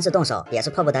对山治动手也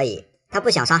是迫不得已，他不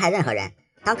想伤害任何人。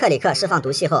当克里克释放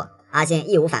毒气后，阿金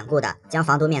义无反顾地将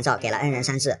防毒面罩给了恩人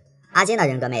山治。阿金的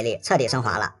人格魅力彻底升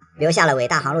华了，留下了伟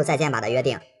大航路再见吧的约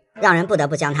定，让人不得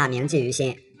不将他铭记于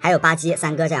心。还有巴基、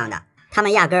三哥这样的，他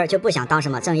们压根儿就不想当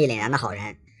什么正义凛然的好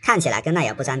人，看起来跟那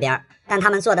也不沾边，但他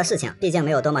们做的事情毕竟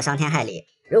没有多么伤天害理。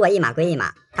如果一码归一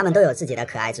码，他们都有自己的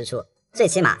可爱之处，最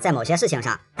起码在某些事情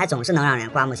上还总是能让人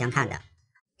刮目相看的。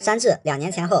山治2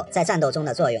年前后在战斗中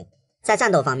的作用。在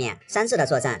战斗方面，山治的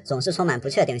作战总是充满不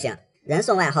确定性，人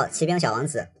送外号骑兵小王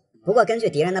子。不过根据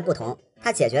敌人的不同，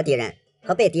他解决敌人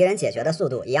和被敌人解决的速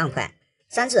度一样快。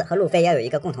山治和路飞也有一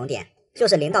个共同点，就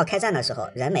是临到开战的时候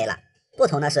人没了。不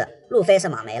同的是，路飞是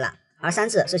莽没了，而山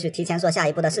治是去提前做下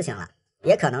一步的事情了，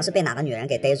也可能是被哪个女人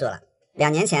给逮住了。2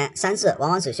年前，山治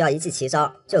往往只需要一记奇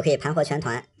招就可以盘活全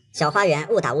团。小花园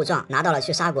误打误撞拿到了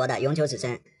去沙国的永久指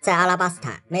针，在阿拉巴斯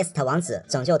坦梅斯特王子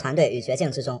拯救团队于绝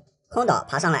境之中。空岛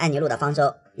爬上了艾尼路的方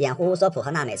舟，掩护乌索普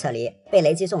和娜美撤离，被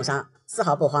雷击重伤，丝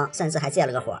毫不慌，甚至还借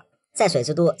了个火。在水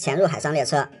之都潜入海上列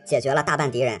车，解决了大半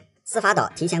敌人。司法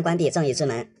岛提前关闭正义之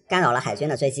门，干扰了海军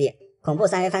的追击。恐怖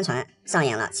3维帆船上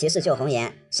演了骑士救红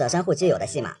颜、舍身护基友的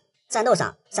戏码。战斗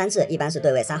上，山治一般是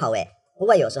对位3号位，不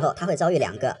过有时候他会遭遇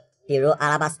2个，比如阿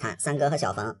拉巴斯坦三哥和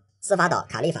小冯，司法岛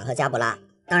卡利法和加布拉。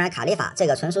当然卡利法这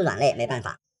个纯属软肋，没办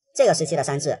法。这个时期的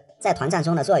山治在团战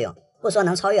中的作用，不说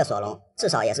能超越索隆，至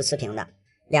少也是持平的。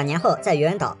2年后，在愚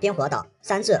人岛、冰火岛，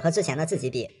山治和之前的自己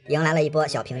比，迎来了一波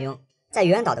小平庸。在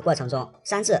愚人岛的过程中，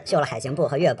山治秀了海行步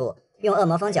和月步，用恶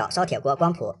魔风脚烧铁锅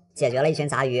光谱解决了一群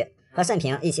杂鱼，和慎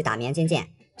平一起打绵金剑，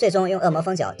最终用恶魔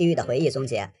风脚地狱的回忆终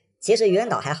结。其实愚人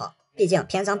岛还好，毕竟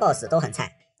篇章 BOSS 都很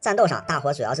菜，战斗上大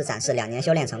伙主要是展示2年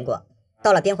修炼成果。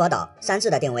到了冰火岛，山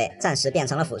治的定位暂时变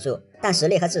成了辅助，但实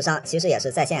力和智商其实也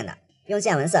是在线的。用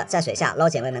见闻色在水下捞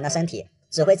警卫们的身体，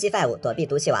指挥 G5 躲避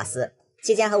毒气瓦斯，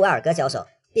期间和维尔哥交手，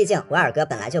毕竟维尔哥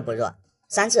本来就不弱。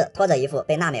山治拖着一副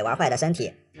被娜美玩坏的身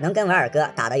体，能跟维尔哥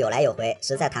打得有来有回，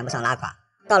实在谈不上拉垮。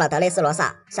到了德雷斯罗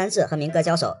萨，山治和明哥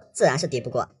交手，自然是敌不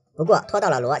过。不过拖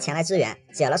到了罗前来支援，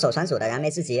解了守船组的燃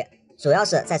眉之急，主要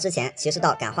是在之前骑士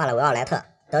道感化了维奥莱特，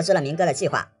得知了明哥的计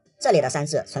划。这里的山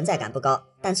治存在感不高，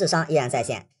但智商依然在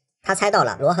线。他猜到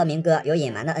了罗和明哥有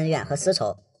隐瞒的恩怨和私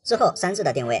仇，之后山治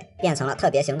的定位变成了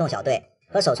特别行动小队，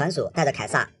和守船组带着凯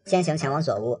撒先行前往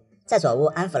左屋，在左屋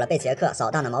安抚了被杰克扫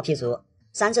荡的毛皮族。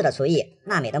山治的厨艺、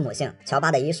娜美的母性、乔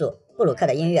巴的医术、布鲁克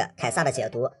的音乐、凯撒的解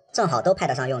读，正好都派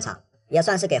得上用场，也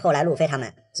算是给后来路飞他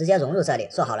们直接融入这里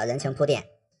做好了人情铺垫。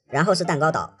然后是蛋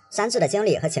糕岛，山治的经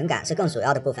历和情感是更主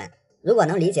要的部分。如果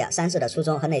能理解山治的初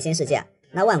衷和内心世界，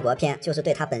那万国篇就是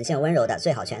对他本性温柔的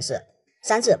最好诠释。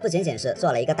山治不仅仅是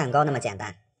做了一个蛋糕那么简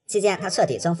单，期间他彻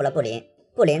底征服了布林，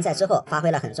布林在之后发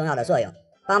挥了很重要的作用，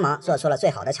帮忙做出了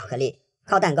最好的巧克力，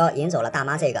靠蛋糕引走了大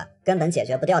妈这个根本解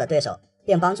决不掉的对手，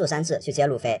并帮助山治去接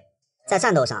路飞。在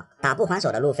战斗上，打不还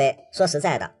手的路飞，说实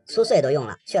在的，粗碎都用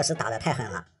了，确实打得太狠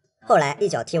了。后来一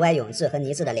脚踢歪永志和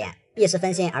尼治的脸，一时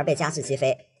分心而被加治击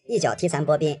飞，一脚踢残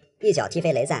波宾，一脚踢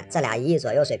飞雷战这俩1亿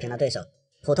左右水平的对手，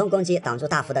普通攻击挡住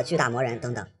大幅的巨大魔人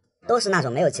等等，都是那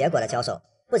种没有结果的交手，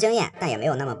不惊艳但也没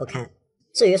有那么不堪。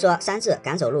至于说山治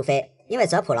赶走路飞，因为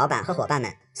泽普老板和伙伴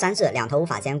们，山治两头无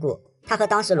法兼顾，他和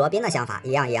当时罗宾的想法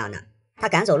一样的，他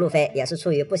赶走路飞也是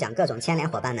出于不想各种牵连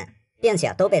伙伴们，并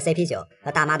且都被 CP9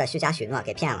 和大妈的虚假许诺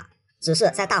给骗了，只是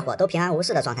在大伙都平安无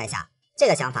事的状态下，这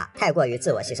个想法太过于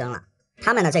自我牺牲了，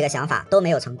他们的这个想法都没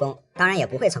有成功，当然也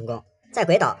不会成功。在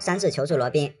鬼岛，山治求助罗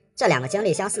宾，这两个经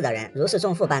历相似的人如释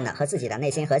重负般的和自己的内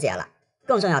心和解了。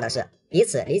更重要的是，彼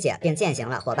此理解并践行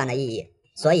了伙伴的意义。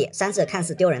所以山治看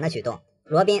似丢人的举动，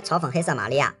罗宾嘲讽黑色玛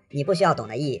利亚，你不需要懂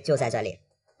的意义就在这里。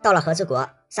到了和之国，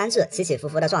山治起起伏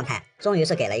伏的状态终于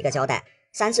是给了一个交代。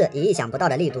山治以意想不到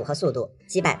的力度和速度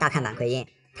击败大看板奎因，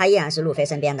他依然是路飞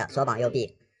身边的左膀右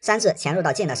臂。山治潜入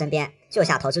到晋的身边救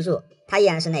下头之助，他依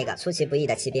然是那个出其不意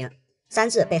的骑兵。山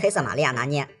治被黑色玛利亚拿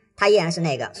捏，他依然是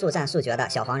那个速战速决的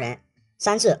小黄人。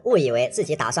山治误以为自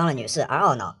己打伤了女士而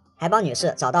懊恼，还帮女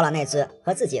士找到了那只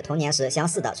和自己童年时相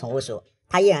似的宠物鼠，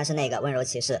他依然是那个温柔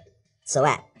骑士。此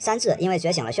外，山治因为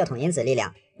觉醒了血统因子力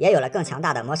量，也有了更强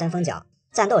大的魔神风脚。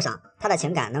战斗上，他的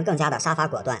情感能更加的杀伐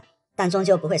果断，但终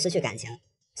究不会失去感情。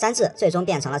山治最终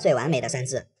变成了最完美的山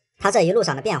治，他这一路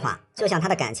上的变化，就像他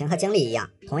的感情和经历一样，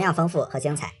同样丰富和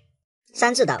精彩。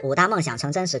山治的5大梦想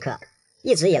成真时刻，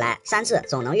一直以来，山治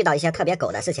总能遇到一些特别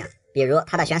狗的事情，比如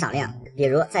他的悬赏令，比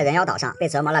如在人妖岛上被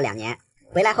折磨了2年，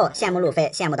回来后羡慕路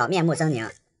飞，羡慕到面目狰狞。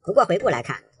不过回顾来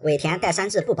看，尾田待山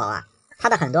治不薄啊，他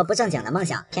的很多不正经的梦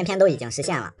想，偏偏都已经实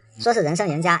现了，说是人生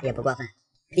赢家也不过分。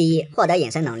第一，获得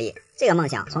隐身能力，这个梦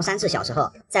想从山治小时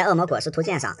候在恶魔果实图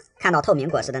鉴上看到透明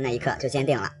果实的那一刻就坚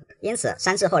定了，因此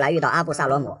山治后来遇到阿布萨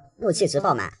罗姆，怒气值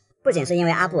爆满，不仅是因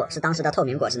为阿布是当时的透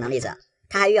明果实能力者，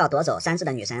他还欲要夺走山治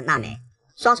的女神娜美。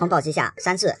双重暴击下，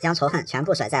山治将仇恨全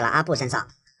部甩在了阿布身上。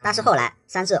但是后来，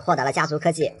山治获得了家族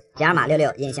科技里尔玛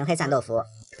66隐形黑战斗服，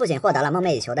不仅获得了梦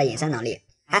寐以求的隐身能力，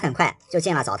还很快就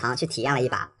进了澡堂去体验了一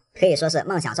把，可以说是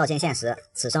梦想照进现实，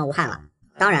此生无憾了。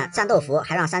当然，战斗服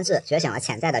还让山治觉醒了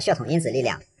潜在的血统因子力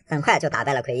量，很快就打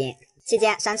败了奎因。期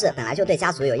间，山治本来就对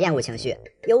家族有厌恶情绪，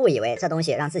又误以为这东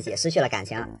西让自己失去了感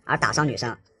情而打伤女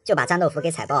生，就把战斗服给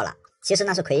踩爆了。其实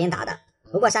那是奎因打的。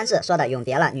不过山治说的永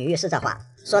别了女浴室这话，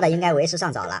说的应该为时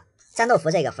尚早了，战斗服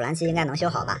这个弗兰奇应该能修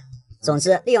好吧。总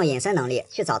之，利用隐身能力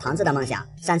去澡堂子的梦想，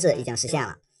山治已经实现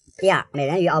了。第二，美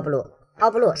人鱼奥布鲁。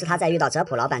奥布鲁是他在遇到哲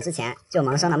普老板之前就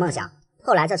萌生的梦想，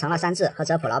后来这成了山治和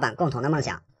哲普老板共同的梦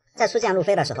想。在初见路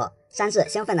飞的时候，山治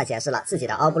兴奋地解释了自己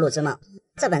的奥布鲁之梦，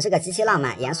这本是个极其浪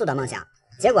漫严肃的梦想。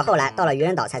结果后来到了愚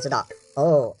人岛才知道，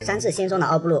哦，山治心中的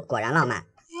奥布鲁果然浪漫。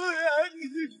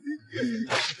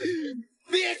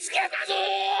見つけたぞー！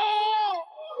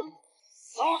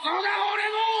そこが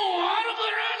俺のワールド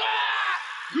ルー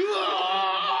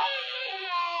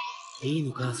ド！いい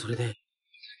のかそれで。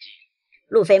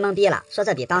路飞懵逼了，说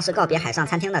这比当时告别海上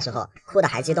餐厅的时候哭得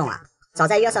还激动啊！早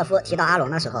在约瑟夫提到阿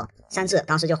龙的时候，山治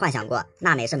当时就幻想过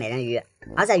娜美是美人鱼，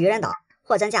而在愚人岛，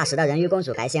货真价实的人鱼公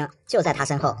主白星就在他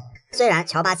身后。虽然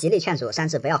乔巴极力劝阻山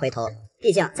治不要回头，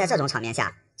毕竟在这种场面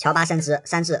下，乔巴深知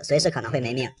山治随时可能会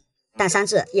没命，但山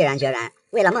治毅然决然，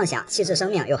为了梦想弃置生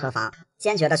命又何妨，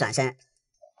坚决的转身。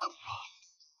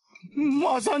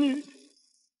まさに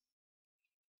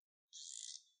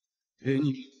絵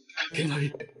に描けな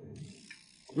い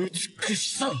美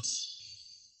しさ。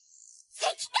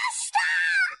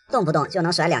动不动就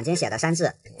能甩2斤血的山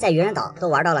治，在愚人岛都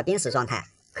玩到了濒死状态，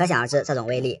可想而知这种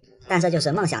威力。但这就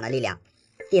是梦想的力量。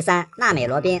第三，娜美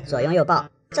罗宾左拥右抱，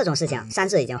这种事情山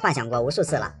治已经幻想过无数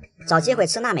次了。找机会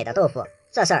吃娜美的豆腐，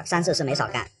这事儿山治是没少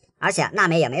干，而且娜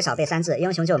美也没少被山治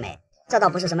英雄救美，这倒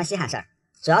不是什么稀罕事儿。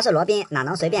主要是罗宾哪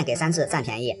能随便给山治占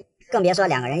便宜，更别说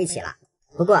2个人一起了。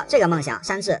不过这个梦想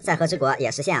山治在和之国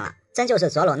也实现了，真就是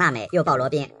左搂娜美右抱罗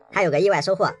宾，还有个意外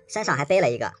收获，身上还背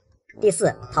了一个。第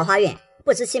四，桃花运。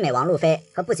不知妻美王路飞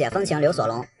和不解风情刘索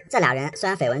隆，这俩人虽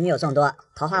然绯闻女友众多，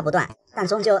桃花不断，但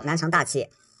终究难成大器，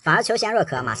反而求贤若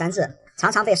渴马山治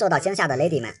常常被受到惊吓的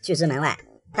lady 们拒之门外。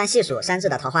但细数山治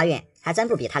的桃花运，还真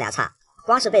不比他俩差，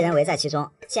光是被人围在其中，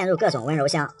陷入各种温柔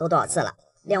乡都多少次了。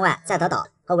另外，在德岛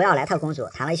和维奥莱特公主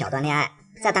谈了一小段恋爱，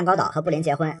在蛋糕岛和布林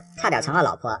结婚，差点成了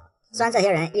老婆。虽然这些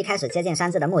人一开始接近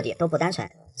山治的目的都不单纯，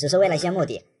只是为了一些目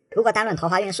的，如果单论桃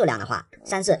花运数量的话，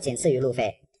山治仅次于路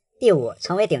飞。第五，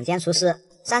成为顶尖厨师。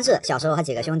山治小时候和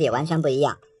几个兄弟完全不一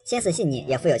样，心思细腻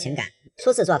也富有情感，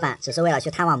初次做饭只是为了去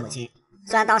探望母亲。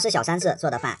虽然当时小山治做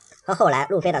的饭和后来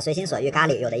路飞的随心所欲咖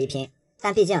喱有的一拼，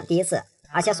但毕竟第一次，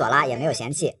而且索拉也没有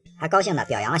嫌弃，还高兴地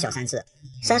表扬了小山治。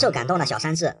深受感动的小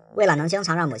山治为了能经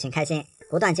常让母亲开心，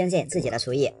不断精进自己的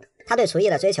厨艺，他对厨艺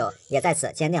的追求也在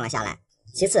此坚定了下来。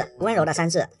其次，温柔的山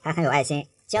治还很有爱心，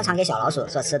经常给小老鼠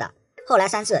做吃的。后来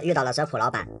山治遇到了哲普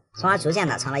老板，从而逐渐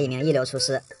地成了一名一流厨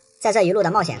师。在这一路的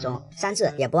冒险中，山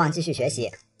治也不忘继续学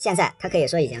习，现在他可以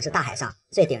说已经是大海上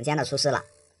最顶尖的厨师了。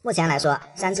目前来说，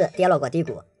山治跌落过低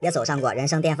谷，也走上过人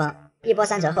生巅峰。一波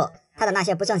三折后，他的那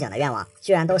些不正经的愿望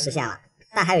居然都实现了，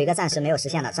但还有一个暂时没有实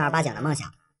现的正儿八经的梦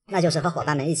想，那就是和伙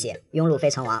伴们一起拥路飞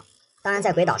成王。当然，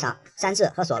在鬼岛上，山治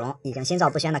和索隆已经心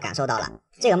照不宣地感受到了，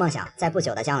这个梦想在不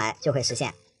久的将来就会实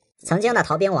现。曾经的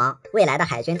逃兵王，未来的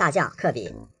海军大将科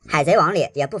比。海贼王里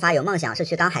也不乏有梦想是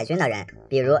去当海军的人，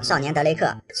比如少年德雷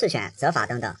克、赤犬、泽法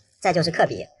等等。再就是科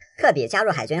比，科比加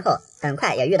入海军后，很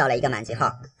快也遇到了一个满级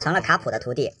号，成了卡普的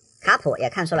徒弟。卡普也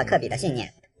看出了科比的信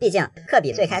念，毕竟科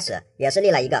比最开始也是立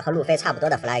了一个和路飞差不多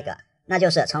的 flag， 那就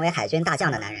是成为海军大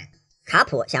将的男人。卡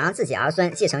普想让自己儿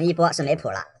孙继承衣钵是没谱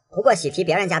了，不过喜提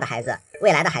别人家的孩子，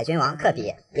未来的海军王科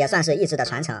比也算是意志的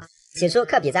传承。起初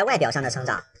科比在外表上的成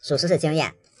长属实是惊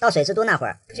艳，到水之都那会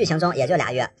儿，剧情中也就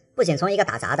2月，不仅从一个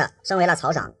打杂的升为了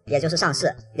曹长，也就是上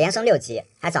士，连升6级，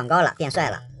还长高了变帅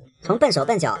了。从笨手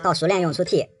笨脚到熟练用出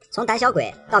T， 从胆小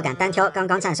鬼到敢单挑刚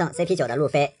刚战胜 CP9 的路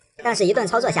飞，但是一顿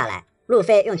操作下来，路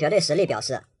飞用绝对实力表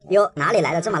示，哟，哪里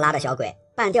来的这么拉的小鬼，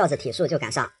半吊子体术就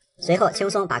敢上，随后轻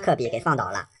松把科比给放倒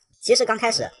了。其实刚开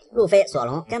始，路飞、索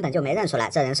隆根本就没认出来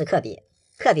这人是科比，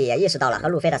科比也意识到了和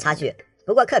路飞的差距。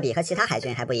不过科比和其他海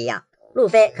军还不一样，路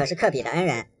飞可是科比的恩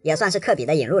人，也算是科比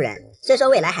的引路人。虽说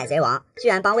未来海贼王居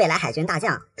然帮未来海军大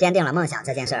将坚定了梦想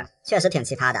这件事儿，确实挺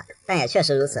奇葩的，但也确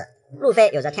实如此。路飞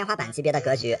有着天花板级别的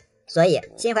格局，所以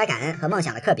心怀感恩和梦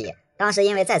想的科比，当时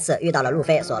因为再次遇到了路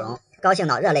飞、索隆，高兴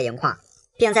到热泪盈眶，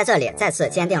并在这里再次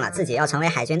坚定了自己要成为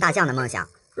海军大将的梦想。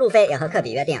路飞也和科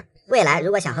比约定，未来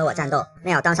如果想和我战斗，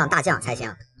那要当上大将才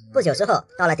行。不久之后，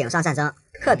到了顶上战争，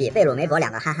科比、贝鲁梅伯两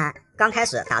个憨憨刚开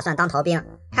始打算当逃兵，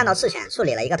看到赤犬处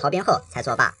理了一个逃兵后才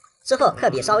作罢。之后科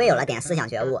比稍微有了点思想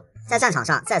觉悟，在战场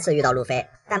上再次遇到路飞，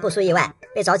但不出意外，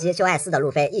被着急救艾斯的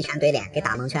路飞一拳怼脸给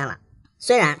打蒙圈了。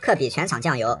虽然科比全场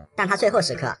酱油，但他最后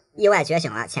时刻意外觉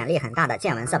醒了潜力很大的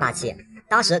见闻色霸气。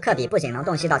当时科比不仅能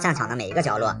洞悉到战场的每一个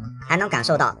角落，还能感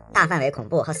受到大范围恐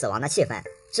怖和死亡的气氛，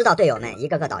知道队友们一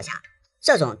个个倒下。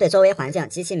这种对周围环境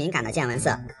极其敏感的见闻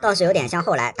色，倒是有点像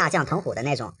后来大将藤虎的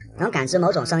那种，能感知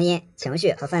某种声音、情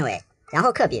绪和氛围。然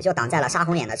后科比就挡在了杀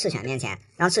红眼的赤犬面前，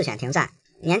让赤犬停战。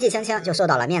年纪轻轻就受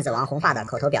到了面子王红发的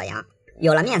口头表扬。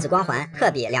有了面子光环，科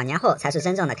比2年后才是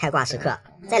真正的开挂时刻。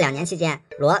在2年期间，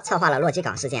罗策划了洛基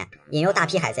港事件，引诱大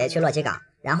批海贼去洛基港，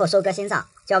然后收割心脏，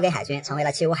交给海军，成为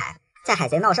了七武海。在海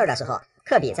贼闹事的时候，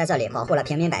科比在这里保护了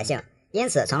平民百姓，因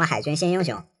此成了海军新英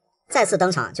雄。再次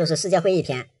登场就是世界会议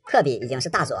篇，科比已经是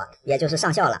大佐，也就是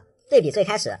上校了。对比最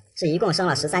开始是一共升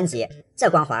了13级，这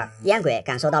光环烟鬼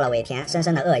感受到了尾田深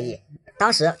深的恶意。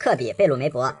当时科比、贝鲁梅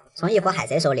伯从一伙海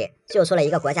贼手里救出了一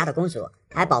个国家的公主，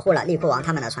还保护了利库王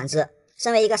他们的船只。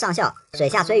身为一个上校，水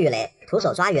下追鱼雷，徒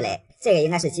手抓鱼雷，这个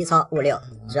应该是基操物六，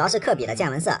主要是科比的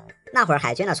见闻色。那会儿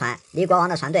海军的船离国王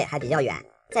的船队还比较远，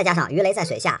再加上鱼雷在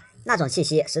水下，那种气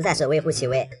息实在是微乎其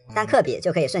微，但科比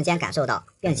就可以瞬间感受到，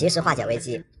并及时化解危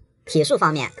机。体术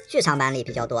方面，剧场版里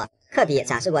比较多，科比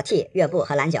展示过 T、跃步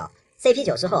和蓝脚。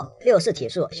CP9 之后，6式体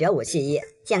术学武器一，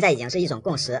现在已经是一种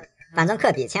共识。反正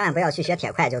科比千万不要去学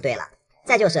铁块就对了。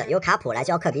再就是由卡普来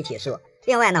教科比体术，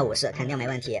另外那5式肯定没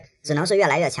问题，只能是越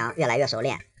来越强，越来越熟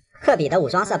练。科比的武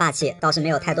装色霸气倒是没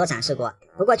有太多展示过，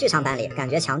不过剧场版里感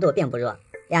觉强度并不弱。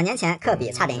2年前科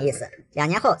比差点意思，2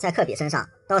年后在科比身上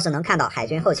倒是能看到海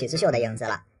军后起之秀的影子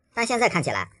了。但现在看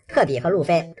起来，科比和路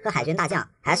飞和海军大将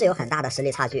还是有很大的实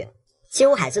力差距。七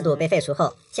武海制度被废除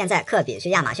后，现在科比去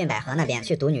亚马逊百合那边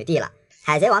去赌女帝了。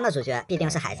海贼王的主角必定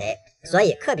是海贼，所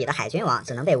以科比的海军王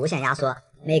只能被无限压缩，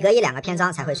每隔1-2个篇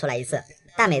章才会出来一次，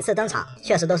但每次登场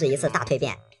确实都是一次大蜕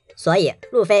变。所以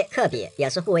路飞、科比也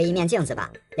是互为一面镜子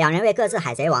吧，两人为各自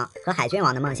海贼王和海军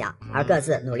王的梦想而各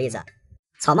自努力着。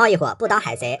草帽一伙不当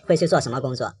海贼会去做什么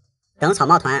工作？等草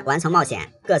帽团完成冒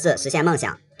险，各自实现梦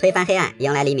想，推翻黑暗，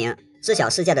迎来黎明，知晓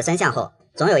世界的真相后，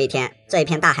总有一天这一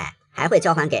片大海还会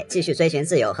交还给继续追寻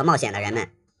自由和冒险的人们，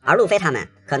而路飞他们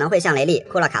可能会像雷利、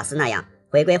库洛卡斯那样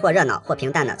回归或热闹或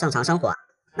平淡的正常生活。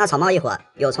那草帽一伙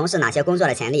有从事哪些工作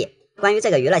的潜力？关于这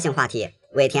个娱乐性话题，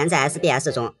尾田在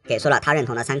SBS 中给出了他认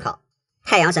同的参考。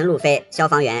太阳神路飞，消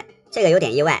防员，这个有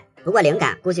点意外，不过灵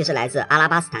感估计是来自阿拉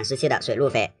巴斯坦时期的水路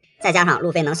飞，再加上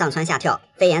路飞能上蹿下跳，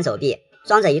飞檐走壁，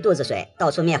装着一肚子水，到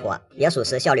处灭火，也属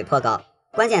实效率颇高。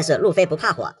关键是路飞不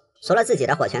怕火，除了自己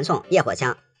的火拳铳、夜火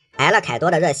枪，挨了凯多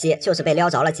的热吸就是被撩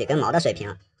着了几根毛的水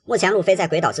平。目前路飞在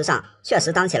鬼岛之上确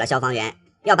实当起了消防员，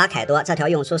要把凯多这条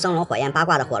用出生龙火焰八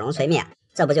卦的火龙锤灭，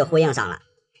这不就呼应上了。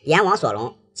阎王索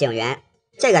隆，警员，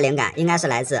这个灵感应该是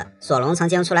来自索隆曾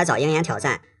经出来找鹰眼挑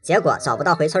战，结果找不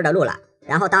到回村的路了，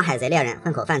然后当海贼猎人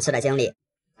混口饭吃的经历。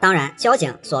当然交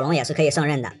警索隆也是可以胜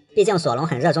任的，毕竟索隆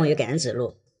很热衷于给人指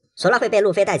路。除了会被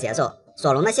路飞带节奏，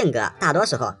索隆的性格大多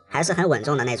时候还是很稳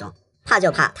重的那种，怕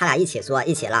就怕他俩一起作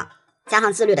一起浪，加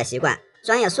上自律的习惯，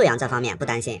专业素养这方面不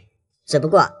担心。只不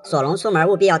过索隆出门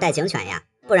务必要带警犬呀，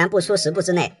不然不出10步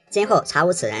之内，今后查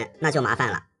无此人那就麻烦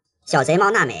了。小贼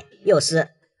猫娜美，幼师，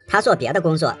他做别的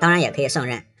工作当然也可以胜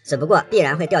任，只不过必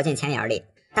然会掉进钱眼里，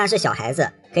但是小孩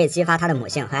子可以激发他的母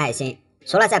性和爱心，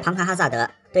除了在庞克哈萨德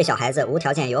对小孩子无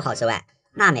条件友好之外，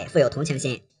娜美富有同情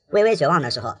心。微微绝望的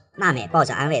时候，娜美抱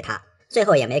着安慰他，最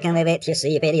后也没跟微微提10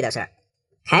亿贝利的事儿。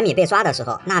凯米被抓的时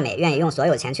候，娜美愿意用所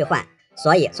有钱去换，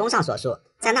所以综上所述，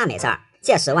在娜美这儿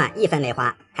借10万1分没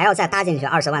花，还要再搭进去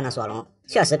20万的索隆，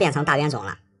确实变成大冤种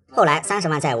了。后来30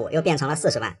万债务又变成了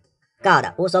40万。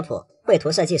God 乌索普绘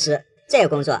图设计师这个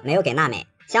工作没有给娜美，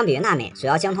相比于娜美主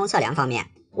要精通测量方面，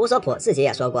乌索普自己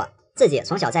也说过，自己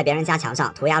从小在别人家墙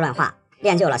上涂鸦乱画，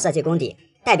练就了设计功底。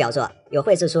代表作有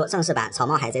绘制出正式版草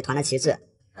帽海贼团的旗帜，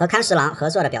和勘十郎合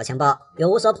作的表情包由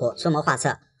乌索普出谋划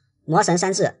策。魔神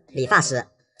山治理发师，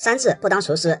山治不当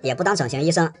厨师也不当整形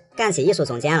医生，干起艺术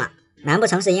总监了。难不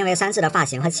成是因为山治的发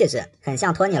型和气质很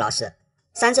像托尼老师？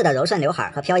山治的柔顺刘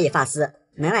海和飘逸发丝，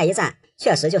门外一站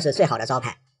确实就是最好的招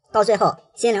牌。到最后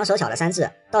心灵手巧的山治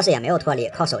倒是也没有脱离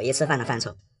靠手艺吃饭的范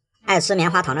畴。爱吃棉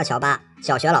花糖的乔巴，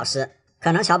小学老师，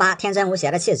可能乔巴天真无邪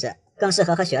的气质更适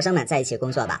合和学生们在一起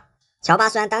工作吧。乔巴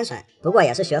虽然单纯，不过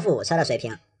也是学富五车的水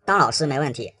平，当老师没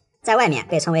问题。在外面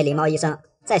被称为狸猫医生，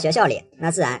在学校里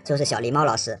那自然就是小狸猫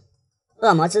老师。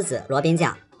恶魔之子罗宾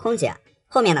酱，空姐，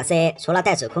后面的 CA 除了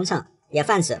代指空乘，也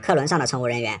泛指客轮上的乘务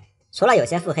人员。除了有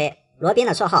些腹黑，罗宾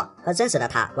的绰号和真实的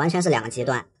他完全是两个极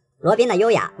端。罗宾的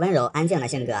优雅、温柔、安静的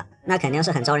性格，那肯定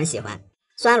是很招人喜欢。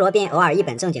虽然罗宾偶尔一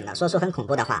本正经的说出很恐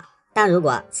怖的话，但如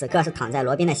果此刻是躺在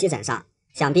罗宾的膝枕上，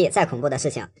想必再恐怖的事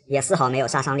情也丝毫没有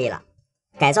杀伤力了。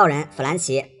改造人弗兰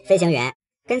奇，飞行员，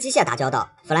跟机械打交道，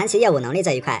弗兰奇业务能力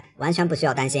这一块完全不需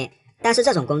要担心，但是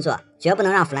这种工作绝不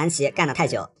能让弗兰奇干得太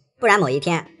久，不然某一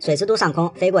天水之都上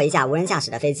空飞过一架无人驾驶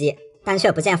的飞机，但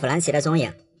却不见弗兰奇的踪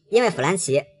影，因为弗兰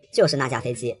奇就是那架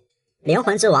飞机。灵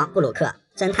魂之王布鲁克，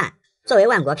侦探，作为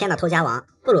万国篇的偷家王，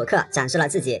布鲁克展示了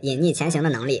自己隐匿前行的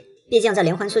能力，毕竟这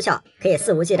灵魂出窍可以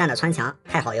肆无忌惮的穿墙，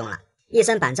太好用了。一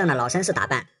身板正的老绅士打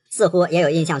扮，似乎也有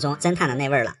印象中侦探的那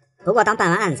味儿了。不过当办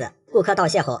完案子，顾客道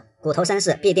谢后，骨头绅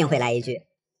士必定会来一句：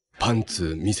パン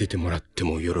ツ見せてもらって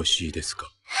もよろしいですか？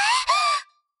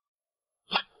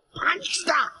パンツ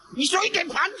だ！急いで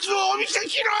パンツをお見せ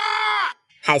しろ！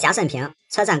海峡慎平，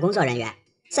车站工作人员。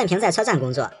慎平在车站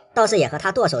工作，倒是也和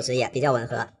他舵手职业比较吻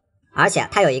合，而且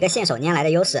他有一个信手拈来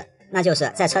的优势，那就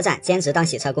是在车站兼职当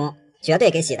洗车工，绝对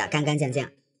给洗得干干净净。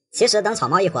其实等草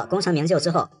帽一伙功成名就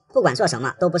之后，不管做什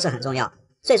么都不是很重要，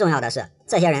最重要的是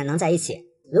这些人能在一起。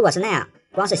如果是那样，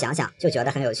光是想想就觉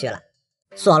得很有趣了。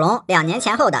索隆2年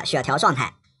前后的血条状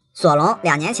态。索隆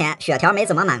2年前血条没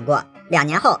怎么满过，2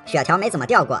年后血条没怎么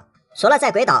掉过。除了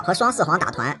在鬼岛和双四皇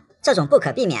打团这种不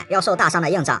可避免要受大伤的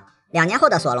硬仗，2年后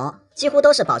的索隆几乎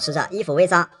都是保持着衣服微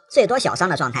脏，最多小伤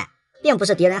的状态，并不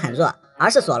是敌人很弱，而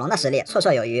是索隆的实力绰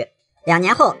绰有余。2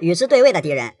年后与之对位的敌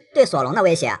人对索隆的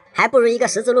威胁还不如一个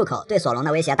十字路口对索隆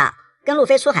的威胁大。跟路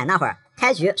飞出海那会儿，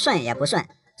开局顺也不顺，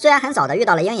虽然很早的遇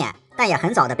到了鹰眼，但也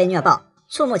很早的被虐爆。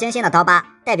触目惊心的刀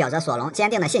疤代表着索隆坚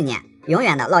定的信念，永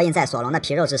远的烙印在索隆的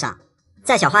皮肉之上。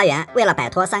在小花园为了摆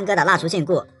脱三哥的蜡烛禁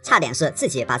锢，差点是自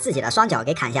己把自己的双脚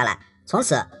给砍下来，从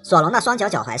此索隆的双脚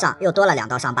脚踝上又多了2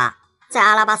道伤疤。在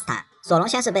阿拉巴斯坦，索隆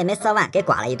先是被 Mr. One 给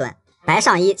剐了一顿，白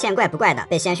上衣见怪不怪的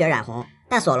被鲜血染红，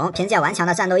但索隆凭借顽强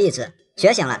的战斗意志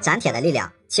觉醒了斩铁的力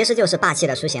量，其实就是霸气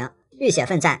的雏形，浴血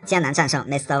奋战，艰难战胜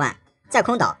Mr. One。在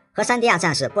空岛和山地亚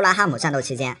战士布拉哈姆战斗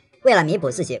期间，为了弥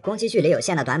补自己攻击距离有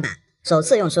限的短板，首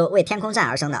次用出为天空战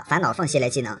而生的烦恼缝系列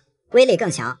技能，威力更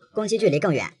强，攻击距离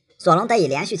更远。索隆得以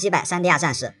连续击败山地亚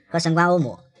战士和神官欧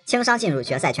姆，轻伤进入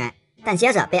决赛圈，但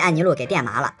接着被安妮路给电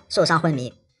麻了，受伤昏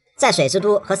迷。在水之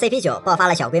都和 CP9 爆发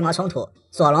了小规模冲突，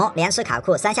索隆连吃卡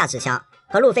库3下纸枪，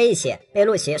和路飞一起被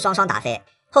路奇双双打飞，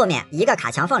后面一个卡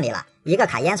墙缝里了，一个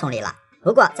卡烟囱里了。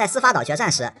不过在司法岛决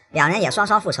战时，两人也双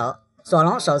双复仇，索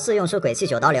隆首次用出鬼泣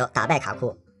9刀流打败卡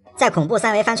库。在恐怖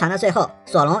3维帆船的最后，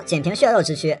索隆仅凭血肉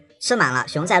之躯吃满了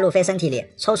熊在路飞身体里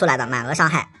抽出来的满额伤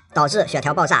害，导致血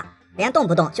条爆炸，连动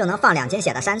不动就能放2斤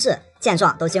血的山治见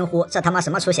状都惊呼这他妈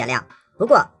什么出血量。不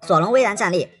过索隆巍然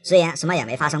站立，直言什么也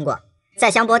没发生过。在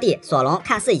香波地，索隆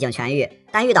看似已经痊愈，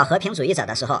但遇到和平主义者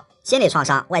的时候，心理创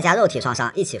伤外加肉体创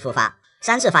伤一起复发。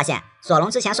山治发现索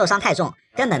隆之前受伤太重，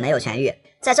根本没有痊愈，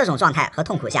在这种状态和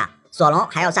痛苦下，索隆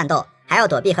还要战斗，还要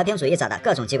躲避和平主义者的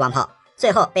各种激光炮，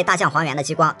最后被大将黄猿的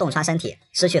激光洞穿身体，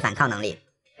失去反抗能力。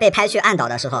被拍去暗岛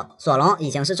的时候，索隆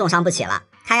已经是重伤不起了，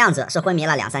看样子是昏迷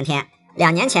了2-3天。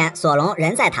2年前索隆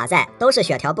人在塔在，都是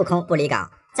血条不空不离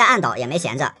岗，在暗岛也没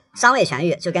闲着，伤未痊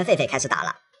愈就跟狒狒开始打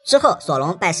了。之后索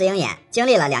隆拜师鹰眼，经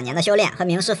历了2年的修炼和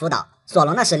名师辅导，索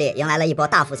隆的实力迎来了一波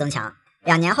大幅增强。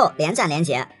2年后连战连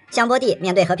捷，香波地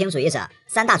面对和平主义者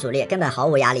3大主力根本毫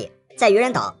无压力。在渔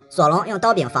人岛，索隆用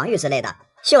刀柄防御之类的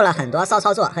秀了很多骚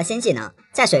操作和新技能，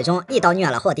在水中一刀虐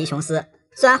了霍迪琼斯。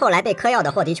虽然后来被嗑药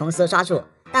的霍迪琼斯抓住，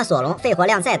但索隆肺活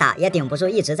量再大也顶不住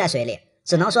一直在水里。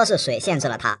只能说是水限制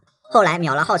了他。后来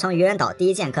秒了号称愚人岛第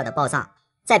一剑客的暴藏，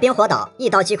在冰火岛一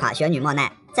刀击垮雪女莫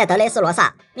奈，在德雷斯罗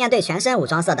萨面对全身武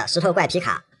装色的石头怪皮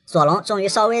卡，索隆终于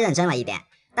稍微认真了一点。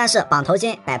但是绑头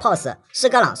巾、摆 pose、诗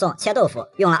歌朗诵、切豆腐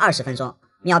用了20分钟，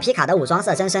秒皮卡的武装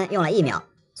色真身用了1秒。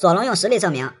索隆用实力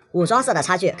证明武装色的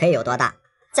差距可以有多大。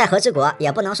在和之国也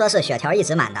不能说是血条一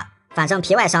直满的，反正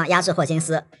皮外伤压制霍金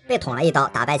斯，被捅了一刀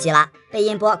打败基拉，被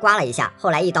音波刮了一下，后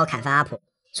来一刀砍翻阿普。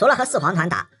除了和四皇团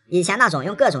打，以前那种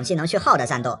用各种技能去耗的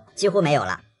战斗几乎没有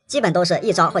了，基本都是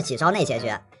一招或几招内解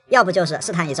决，要不就是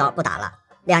试探一招不打了。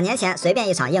2年前随便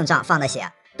一场硬仗放的血，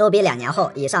都比2年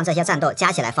后以上这些战斗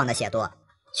加起来放的血多。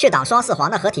去挡双四皇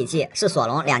的合体技是索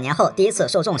隆2年后第一次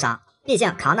受重伤，毕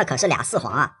竟扛的可是俩四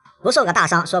皇啊，不受个大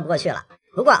伤说不过去了。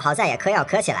不过好在也嗑药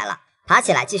嗑起来了，爬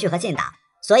起来继续和劲打。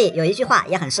所以有一句话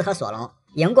也很适合索隆，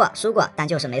赢过输过，但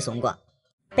就是没怂过。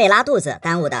被拉肚子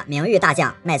耽误的名誉大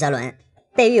将麦哲伦，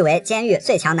被誉为监狱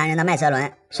最强男人的麦哲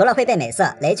伦，除了会被美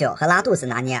色、雷酒和拉肚子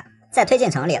拿捏，在推进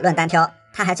城里论单挑，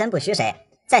他还真不虚谁。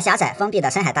在狭窄封闭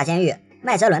的深海大监狱，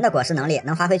麦哲伦的果实能力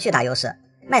能发挥巨大优势。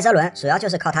麦哲伦主要就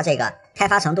是靠他这个开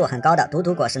发程度很高的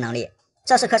毒果实能力，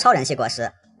这是颗超人系果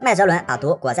实，麦哲伦把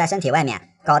毒裹在身体外面，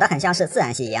搞得很像是自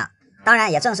然系一样。当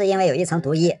然也正是因为有一层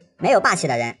毒衣，没有霸气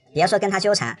的人别说跟他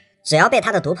纠缠，只要被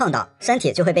他的毒碰到，身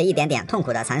体就会被一点点痛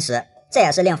苦的蚕食，这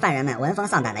也是令犯人们闻风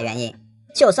丧胆的原因。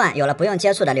就算有了不用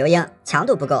接触的流鹰，强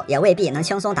度不够也未必能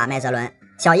轻松打麦哲伦。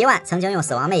小伊万曾经用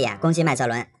死亡媚眼攻击麦哲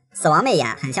伦，死亡媚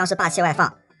眼很像是霸气外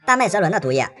放，但麦哲伦的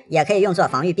毒液也可以用作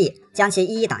防御臂，将其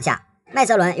一一挡下。麦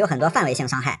哲伦有很多范围性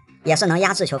伤害，也是能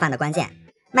压制囚犯的关键。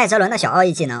麦哲伦的小奥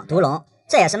义技能毒龙，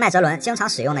这也是麦哲伦经常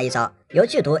使用的一招，由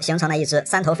剧毒形成的一只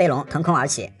3头飞龙腾空而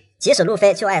起。即使路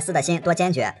飞救艾斯的心多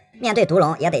坚决，面对毒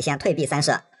龙也得先退避3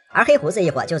舍，而黑胡子一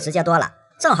伙就直接多了，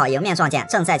正好迎面撞见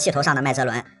正在气头上的麦哲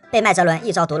伦，被麦哲伦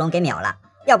一招毒龙给秒了，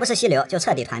要不是溪流就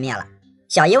彻底团灭了。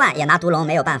小伊万也拿毒龙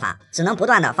没有办法，只能不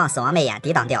断的放死亡媚眼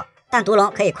抵挡掉，但毒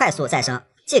龙可以快速再生，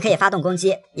既可以发动攻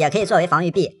击，也可以作为防御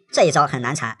臂，这一招很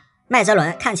难缠。麦哲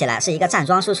伦看起来是一个站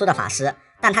桩输出的法师，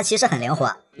但他其实很灵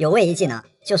活，有位移技能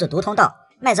就是毒通道。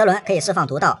麦哲伦可以释放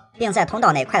毒道，并在通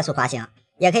道内快速滑行，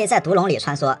也可以在毒龙里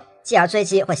穿梭，继而追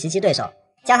击或袭击对手。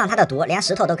加上他的毒连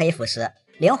石头都可以腐蚀，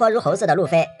灵活如猴子的路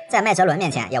飞在麦哲伦面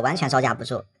前也完全招架不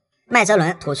住。麦哲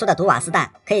伦吐出的毒瓦斯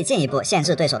弹可以进一步限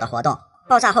制对手的活动，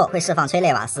爆炸后会释放催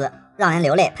泪瓦斯，让人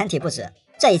流泪喷嚏不止。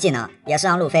这一技能也是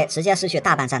让路飞直接失去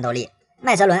大半战斗力。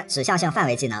麦哲伦指向性范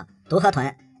围技能毒河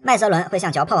豚，麦哲伦会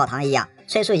像嚼泡泡糖一样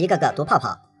吹出一个个毒泡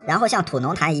泡，然后像吐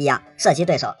浓痰一样射击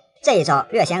对手。这一招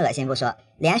略显恶心不说，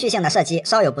连续性的射击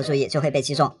稍有不注意就会被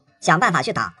击中，想办法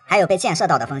去挡还有被箭射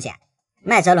到的风险。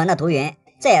麦哲伦的毒云，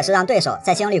这也是让对手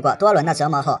在经历过多轮的折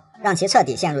磨后让其彻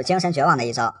底陷入精神绝望的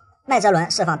一招。麦哲伦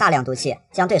释放大量毒气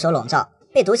将对手笼罩，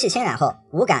被毒气侵染后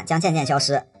五感将渐渐消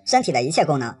失，身体的一切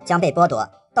功能将被剥夺，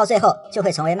到最后就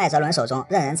会成为麦哲伦手中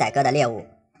任人宰割的猎物。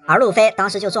而路飞当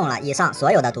时就中了以上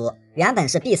所有的毒，原本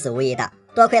是必死无疑的，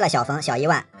多亏了小冯、小伊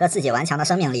万和自己顽强的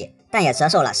生命力，但也折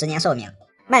寿了10年寿命。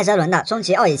麦哲伦的终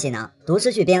极奥义技能毒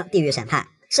之巨兵地狱审判，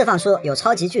释放出有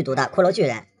超级剧毒的骷髅巨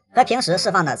人，和平时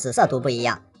释放的紫色毒不一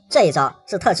样，这一招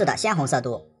是特制的鲜红色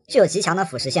毒，具有极强的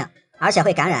腐蚀性，而且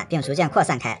会感染并逐渐扩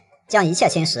散开，将一切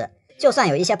侵蚀，就算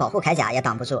有一些保护铠甲也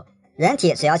挡不住，人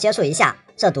体只要接触一下，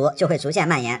这毒就会逐渐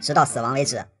蔓延直到死亡为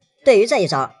止。对于这一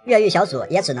招，越狱小组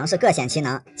也只能是各显其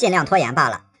能，尽量拖延罢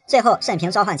了，最后慎凭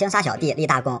召唤鲸鲨小弟立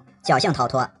大功，侥幸逃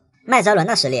脱。麦哲伦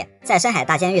的实力在深海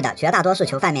大监狱的绝大多数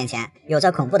囚犯面前有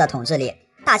着恐怖的统治力，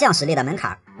大将实力的门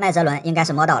槛麦哲伦应该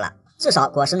是摸到了，至少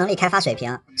果实能力开发水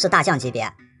平是大将级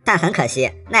别。但很可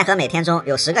惜，奈何每天中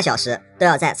有10个小时都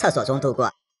要在厕所中度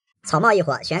过。草帽一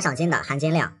伙悬赏金的含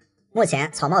金量，目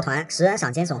前草帽团10人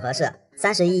赏金总和是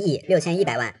31亿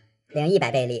6100万，领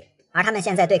100倍利，而他们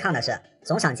现在对抗的是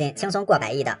总赏金轻松过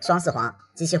100亿的双四皇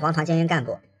及其皇团精英干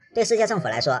部，对世界政府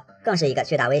来说更是一个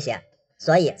巨大威胁。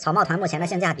所以草帽团目前的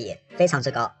性价比非常之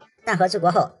高，但和之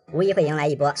国后无疑会迎来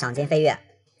一波赏金飞跃。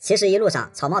其实一路上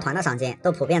草帽团的赏金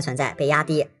都普遍存在被压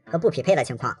低和不匹配的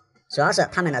情况，主要是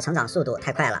他们的成长速度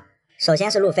太快了。首先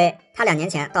是路飞，他2年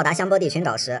前到达香波地群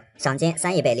岛时赏金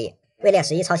3亿倍利，位列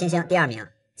11超新星第2名，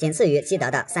仅次于基德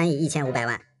的3亿1500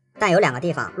万。但有2个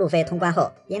地方路飞通关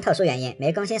后因特殊原因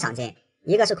没更新赏金，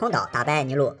一个是空岛打败艾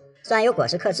尼路，虽然有果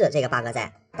实克制这个 bug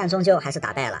在，但终究还是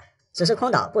打败了，只是空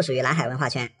岛不属于蓝海文化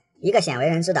圈，一个鲜为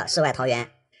人知的世外桃源，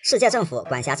世界政府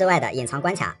管辖之外的隐藏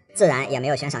关卡，自然也没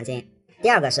有悬赏金。第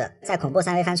二个是在恐怖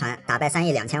3维帆船打败3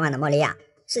亿2000万的莫利亚，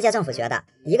世界政府觉得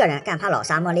一个人干趴老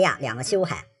杀莫利亚2个七武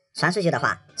海，传出去的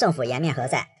话政府颜面何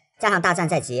在，加上大战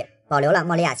在即，保留了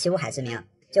莫利亚七武海之名，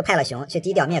就派了熊去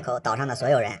低调灭口岛上的所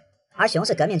有人，而熊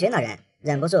是革命军的人，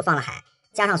忍不住放了海，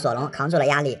加上索隆扛住了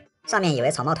压力，上面以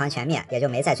为草帽团全灭，也就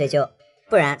没再追究。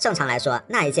不然正常来说，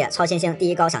那一届超新星第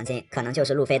一高赏金可能就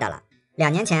是路飞的了。2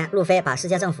年前，路飞把世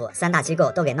界政府3大机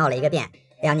构都给闹了一个遍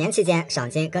，2年期间赏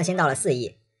金更新到了4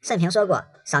亿。慎平说过，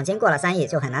赏金过了3亿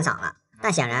就很难涨了。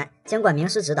但显然，经过名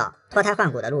师指导、脱胎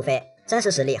换骨的路飞，真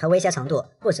实实力和威胁程度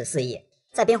不止4亿。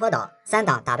在冰火岛3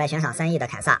档打败悬赏3亿的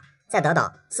凯撒，在德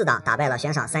岛4档打败了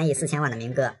悬赏3亿4千万的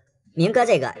明哥。明哥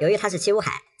这个，由于他是七武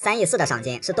海，3亿4的赏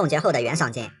金是冻结后的原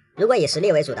赏金。如果以实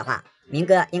力为主的话，明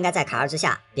哥应该在卡尔之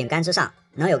下，饼干之上，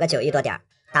能有个9亿多点。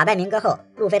打败明哥后，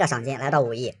路飞的赏金来到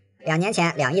5亿。2年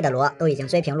前2亿的罗都已经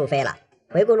追平路飞了。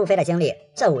回顾路飞的经历，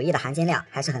这5亿的含金量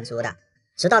还是很足的。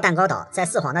直到蛋糕岛在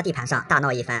四皇的地盘上大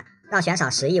闹一番，让悬赏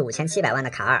10亿5700万的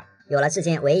卡尔有了至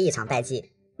今唯一一场败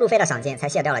绩，路飞的赏金才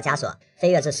卸掉了枷锁，飞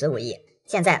跃至15亿。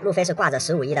现在路飞是挂着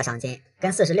15亿的赏金，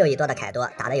跟46亿多的凯多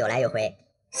打得有来有回。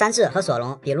山治和索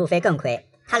隆比路飞更亏，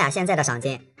他俩现在的赏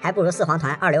金还不如四皇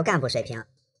团2流干部水平，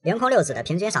凌空六子的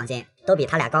平均赏金都比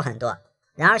他俩高很多。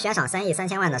然而悬赏3亿3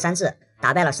千万的山治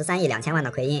打败了13亿2千万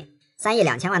的奎因，3亿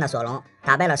2千万的索隆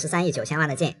打败了13亿9千万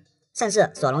的晋，甚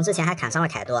至索隆之前还砍伤了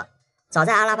凯多。早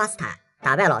在阿拉巴斯坦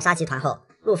打败老沙集团后，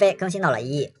路飞更新到了1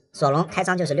亿，索隆开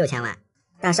张就是6千万。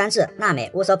但山治、娜美、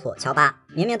乌索普、乔巴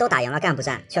明明都打赢了干部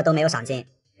战，却都没有赏金，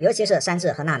尤其是山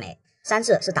治和娜美。山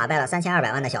治是打败了3200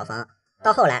万的小冯，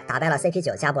到后来打败了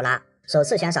CP9 加布拉，首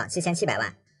次悬赏7700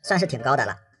万，算是挺高的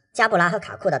了。加布拉和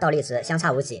卡库的倒立值相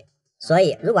差无几，所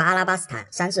以如果阿拉巴斯坦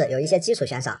山治有一些基础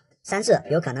悬赏，山治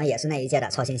有可能也是那一届的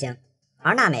超新星。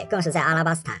而娜美更是在阿拉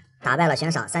巴斯坦打败了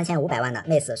悬赏3500万的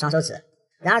类似双手指。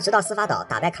然而直到司法岛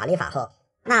打败卡利法后，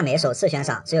娜美首次悬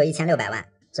赏只有1600万，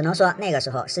只能说那个时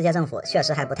候世界政府确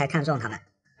实还不太看重他们。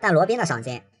但罗宾的赏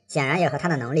金显然也和他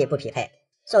的能力不匹配，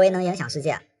作为能影响世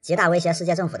界、极大威胁世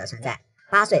界政府的存在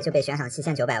，8岁就被悬赏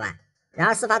7900万。然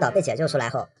而司法岛被解救出来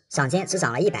后，赏金只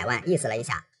涨了100万，意思了一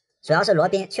下。主要是罗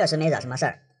宾确实没惹什么事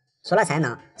儿，除了才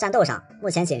能，战斗上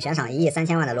目前仅悬赏1亿3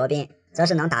千万的罗宾，则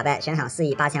是能打败悬赏4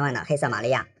亿8千万的黑色玛利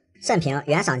亚。慎平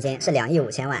原赏金是2亿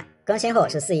5千万，更新后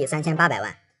是4亿3800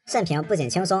万。慎平不仅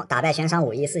轻松打败悬赏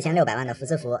5亿4600万的福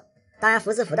兹福，当然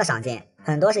福兹福的赏金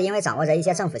很多是因为掌握着一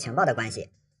些政府情报的关系。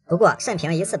不过慎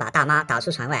平一次把大妈打出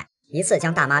船外，一次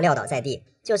将大妈撂倒在地，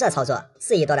就这操作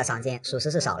4亿多的赏金属实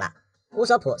是少了。乌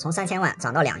索普从3000万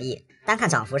涨到2亿，单看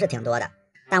涨幅是挺多的，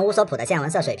但乌索普的见闻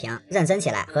色水平认真起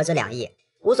来何止2亿。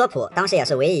乌索普当时也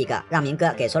是唯一一个让明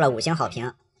哥给出了5星好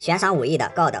评，悬赏5亿的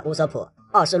God乌索普、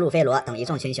奥氏路飞罗等一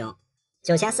众群雄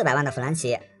，9400万的弗兰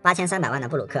奇、8300万的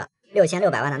布鲁克、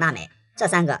6600万的娜美，这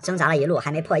3个挣扎了一路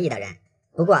还没破亿的人。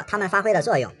不过他们发挥的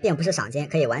作用并不是赏金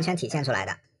可以完全体现出来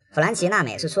的。弗兰奇、娜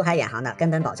美是出海远航的根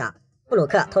本保障，布鲁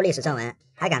克偷历史正文，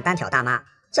还敢单挑大妈，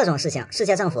这种事情世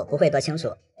界政府不会多清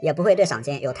楚，也不会对赏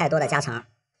金有太多的加成。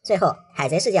最后海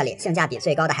贼世界里性价比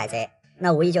最高的海贼，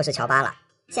那无疑就是乔巴了。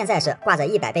现在是挂着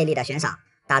100倍利的悬赏，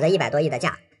打着100多亿的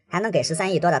价，还能给13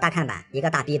亿多的大看板一个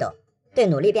大逼斗。对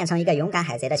努力变成一个勇敢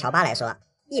海贼的乔巴来说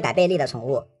，100倍利的宠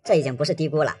物，这已经不是低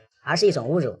估了，而是一种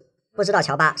侮辱。不知道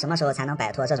乔巴什么时候才能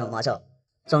摆脱这种魔咒。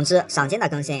总之，赏金的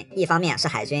更新，一方面是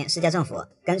海军、世界政府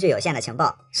根据有限的情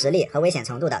报、实力和危险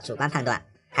程度的主观判断，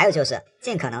还有就是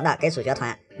尽可能的给主角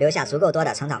团留下足够多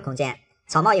的成长空间。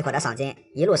草帽一伙的赏金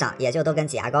一路上也就都跟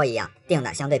挤牙膏一样，定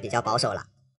的相对比较保守了。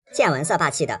见闻色霸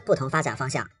气的不同发展方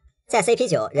向，在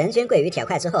CP9 人均跪于铁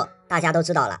块之后，大家都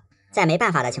知道了，在没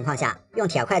办法的情况下，用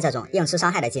铁块这种硬吃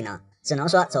伤害的技能，只能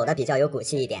说走的比较有骨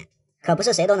气一点。可不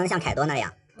是谁都能像凯多那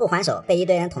样，不还手被一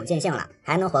堆人捅尽兴了，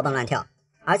还能活蹦乱跳。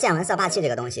而见闻色霸气这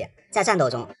个东西，在战斗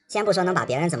中，先不说能把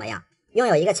别人怎么样，拥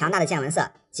有一个强大的见闻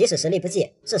色，即使实力不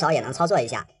济，至少也能操作一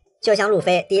下。就像路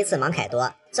飞第一次盲凯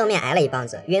多，正面挨了一棒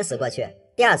子，晕死过去；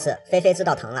第二次菲菲知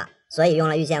道疼了，所以用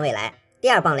了预见未来。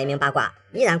第二棒雷鸣八卦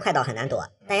依然快到很难躲，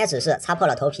但也只是擦破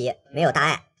了头皮，没有大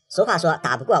碍。俗话说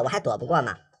打不过我还躲不过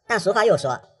嘛，但俗话又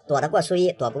说躲得过初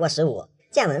一，躲不过15。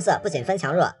见闻色不仅分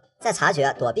强弱，在察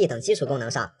觉、躲避等基础功能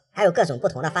上，还有各种不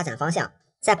同的发展方向，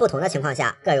在不同的情况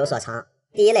下各有所长。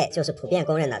第一类就是普遍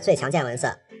公认的最强见闻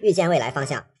色，预见未来方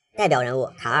向，代表人物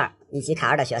卡尔以及卡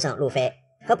尔的学生路飞，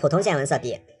和普通见闻色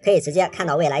比，可以直接看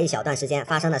到未来一小段时间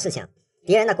发生的事情，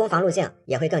敌人的攻防路径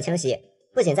也会更清晰。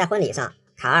不仅在婚礼上，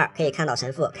卡尔可以看到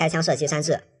神父开枪射击山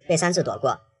治，被山治躲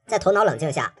过，在头脑冷静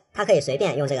下，他可以随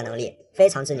便用这个能力，非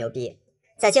常之牛逼。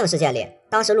在镜世界里，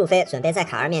当时路飞准备在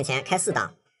卡尔面前开4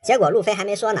档，结果路飞还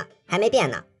没说呢，还没变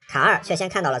呢，卡尔却先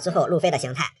看到了之后路飞的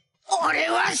形态。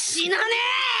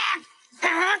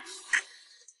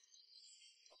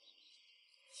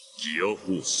ギア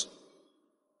フォース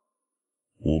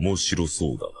面白そ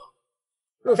うだな。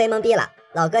路飞懵逼了，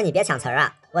老哥你别抢词儿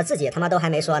啊，我自己他妈都还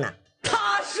没说呢。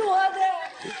他说的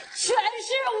全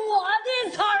是我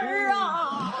的词儿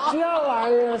啊！这玩意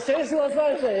的，谁说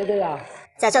算谁的呀？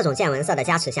在这种见闻色的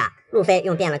加持下，路飞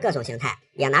用遍了各种形态，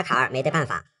也拿卡尔没得办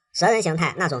法。蛇人形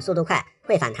态那种速度快、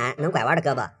会反弹、能拐弯的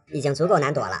胳膊已经足够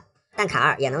难躲了，但卡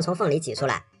尔也能从缝里挤出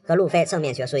来，和路飞正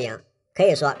面决输赢。可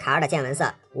以说卡尔的见闻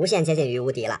色无限接近于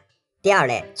无敌了。第二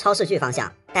类，超视距方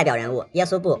向，代表人物耶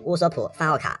稣布、乌索普、范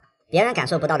奥卡。别人感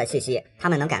受不到的气息，他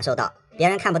们能感受到；别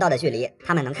人看不到的距离，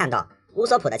他们能看到。乌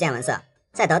索普的见闻色，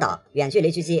在德岛远距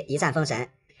离狙击一战封神，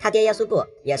他爹耶稣布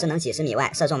也是能几十米外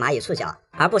射中蚂蚁触角，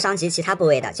而不伤及其他部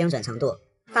位的精准程度。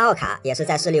范奥卡也是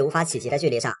在视力无法企及的距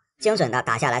离上，精准的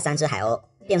打下来3只海鸥，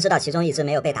并知道其中1只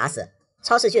没有被打死。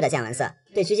超视距的见闻色，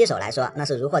对狙击手来说那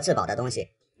是如获至宝的东西。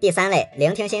第三类，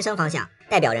聆听心声方向，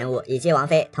代表人物以及王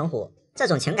妃、藤虎。这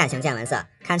种情感型见闻色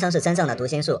堪称是真正的读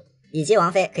心术。以及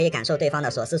王妃可以感受对方的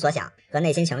所思所想和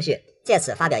内心情绪，借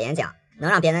此发表演讲，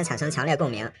能让别人产生强烈共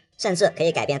鸣，甚至可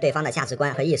以改变对方的价值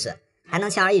观和意识，还能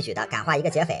轻而易举地感化一个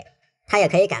劫匪。他也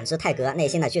可以感知泰格内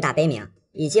心的巨大悲鸣。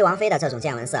以及王妃的这种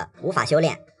见闻色无法修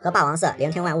炼，和霸王色聆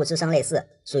听万物之声类似，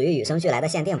属于与生俱来的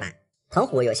限定版。藤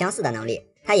虎有相似的能力，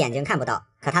他眼睛看不到，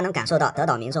可他能感受到德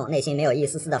岛民众内心没有一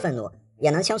丝丝的愤怒，也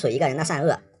能清楚一个人的善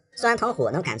恶。虽然藤虎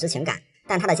能感知情感，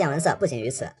但他的见闻色不仅于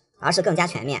此，而是更加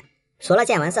全面。除了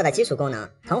见闻色的基础功能，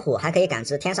藤虎还可以感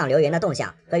知天上流云的动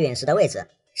向和陨石的位置，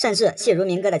甚至细如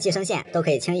民歌的寄生线都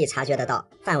可以轻易察觉得到，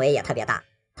范围也特别大。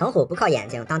藤虎不靠眼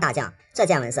睛当大将，这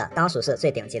见闻色当属是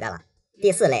最顶级的了。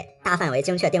第四类，大范围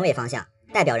精确定位方向，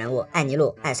代表人物艾尼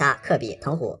路、艾莎、科比、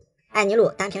藤虎。艾尼路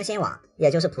单凭心网，也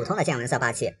就是普通的见闻色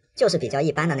霸气，就是比较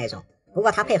一般的那种，不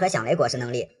过他配合响雷果实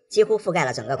能力，几乎覆盖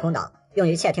了整个空岛，用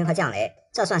于窃听和降雷，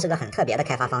这算是个很特别的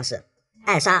开发方式。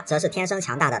艾莎则是天生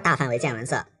强大的大范围见闻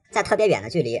色，在特别远的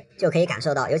距离就可以感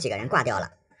受到有几个人挂掉了。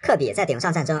科比在顶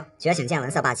上战争觉醒见闻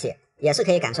色霸气，也是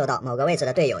可以感受到某个位置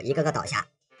的队友一个个倒下。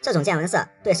这种见闻色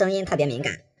对声音特别敏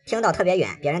感，听到特别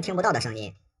远别人听不到的声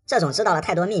音，这种知道了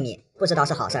太多秘密，不知道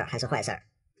是好事还是坏事。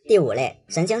第五类，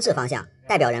神经质方向，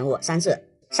代表人物山治。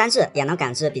山治也能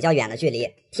感知比较远的距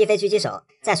离，踢飞狙击手，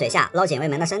在水下捞警卫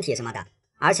们的身体什么的，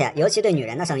而且尤其对女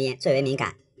人的声音最为敏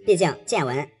感，毕竟见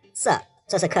闻色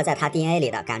这是刻在他 DNA 里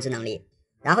的感知能力。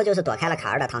然后就是躲开了卡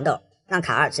尔的糖豆，让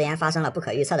卡尔直言发生了不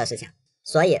可预测的事情，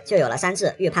所以就有了山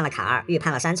治预判了卡尔预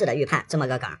判了山治的预判这么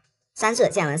个梗。山治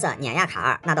见闻色碾压卡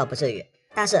尔那倒不至于，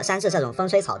但是山治这种风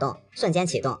吹草动瞬间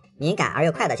启动敏感而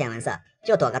又快的见闻色，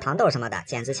就躲个糖豆什么的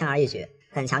简直轻而易举，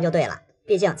很强就对了。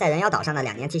毕竟在人妖岛上的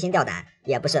2年提心吊胆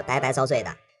也不是白白遭罪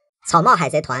的。草帽海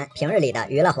贼团平日里的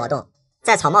娱乐活动，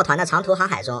在草帽团的长途航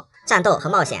海中，战斗和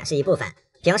冒险是一部分，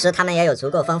平时他们也有足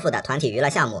够丰富的团体娱乐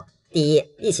项目。第一，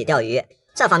一起钓鱼，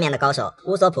这方面的高手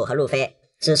乌索普和路飞，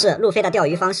只是路飞的钓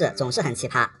鱼方式总是很奇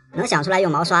葩，能想出来用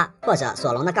毛刷或者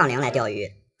索隆的杠铃来钓鱼。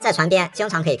在船边经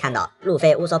常可以看到路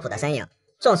飞、乌索普的身影。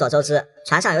众所周知，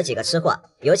船上有几个吃货，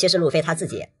尤其是路飞他自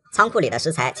己，仓库里的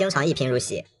食材经常一贫如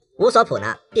洗。乌索普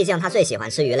呢，毕竟他最喜欢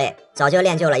吃鱼类，早就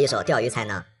练就了一手钓鱼才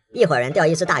能，一伙人钓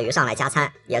一只大鱼上来加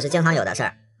餐也是经常有的事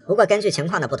儿。不过根据情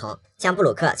况的不同，像布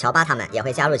鲁克、乔巴他们也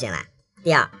会加入进来。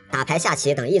第二，打牌、下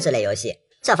棋等益智类游戏，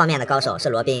这方面的高手是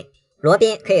罗宾。罗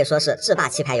宾可以说是制霸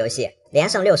棋牌游戏，连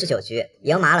胜69局，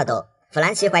赢麻了都。弗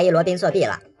兰奇怀疑罗宾作弊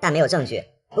了，但没有证据。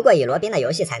不过以罗宾的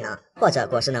游戏才能或者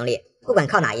果实能力，不管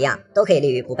靠哪一样都可以立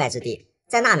于不败之地。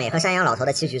在娜美和山羊老头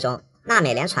的棋局中，娜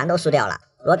美连船都输掉了，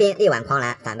罗宾力挽狂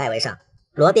澜，反败为胜。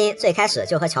罗宾最开始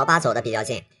就和乔巴走得比较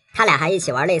近，他俩还一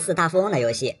起玩类似大富翁的游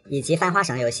戏以及翻花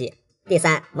绳游戏。第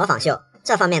三，模仿秀，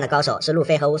这方面的高手是路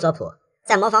飞和乌索普。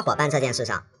在模仿伙伴这件事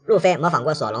上，路飞模仿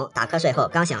过索隆打瞌睡后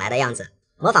刚醒来的样子，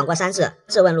模仿过山治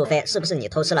质问路飞是不是你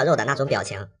偷吃了肉的那种表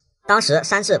情。当时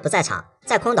山治不在场，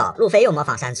在空岛路飞又模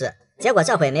仿山治，结果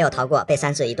这回没有逃过被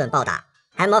山治一顿暴打。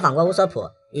还模仿过乌索普，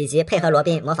以及配合罗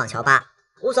宾模仿乔巴。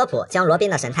乌索普将罗宾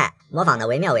的神态模仿得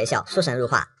惟妙惟肖，出神入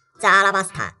化。在阿拉巴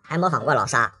斯坦还模仿过老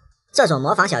沙。这种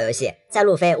模仿小游戏在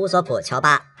路飞、乌索普、乔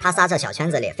巴他仨这小圈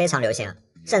子里非常流行，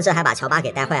甚至还把乔巴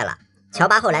给带坏了。乔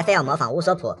巴后来非要模仿乌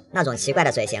索普那种奇怪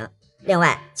的嘴型。另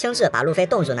外，轻质把路飞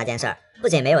冻住那件事儿，不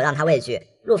仅没有让他畏惧，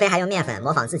路飞还用面粉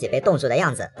模仿自己被冻住的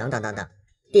样子，等等等等。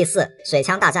第四，水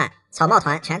枪大战，草帽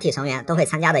团全体成员都会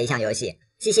参加的一项游戏，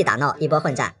嬉戏打闹，一波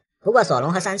混战。不过索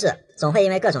隆和山治总会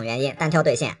因为各种原因单挑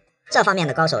对线，这方面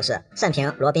的高手是慎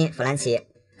平、罗宾、弗兰奇。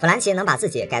弗兰奇能把自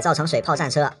己改造成水炮战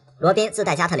车，罗宾自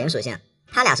带加特林属性，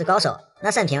他俩是高手，那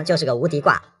慎平就是个无敌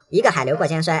挂，一个海流过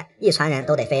肩摔，一船人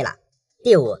都得飞了。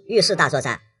第五，浴室大作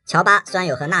战，乔巴虽然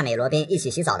有和娜美、罗宾一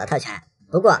起洗澡的特权，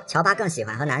不过乔巴更喜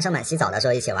欢和男生们洗澡的时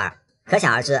候一起玩，可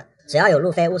想而知，只要有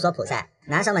路飞、乌索普在，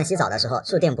男生们洗澡的时候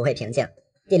注定不会平静。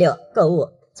第六，购物，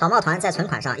草帽团在存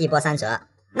款上一波三折，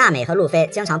娜美和路飞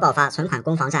经常爆发存款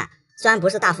攻防战，虽然不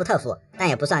是大富特富，但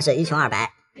也不算是一穷二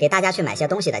白，给大家去买些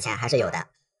东西的钱还是有的。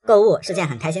购物是件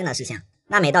很开心的事情，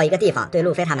娜美到一个地方对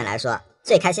路飞他们来说，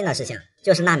最开心的事情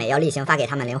就是娜美要例行发给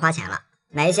他们零花钱了，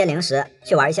买一些零食，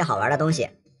去玩一些好玩的东西。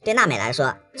对娜美来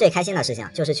说，最开心的事情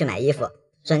就是去买衣服，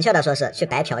准确的说是去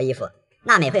白嫖衣服。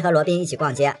娜美会和罗宾一起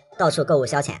逛街，到处购物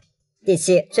消遣。第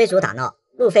7，追逐打闹。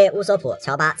路飞、乌索普、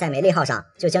乔巴在美丽号上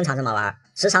就经常这么玩，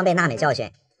时常被娜美教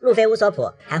训。路飞、乌索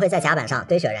普还会在甲板上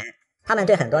堆雪人，他们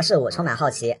对很多事物充满好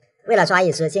奇。为了抓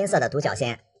一只金色的独角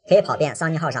仙，可以跑遍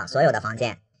桑尼号上所有的房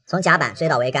间，从甲板追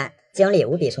到桅杆，精力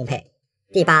无比充沛。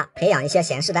第8，培养一些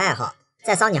闲适的爱好。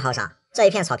在桑尼号上，这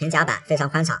一片草坪甲板非常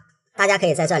宽敞，大家可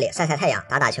以在这里晒晒太阳、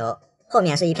打打球。后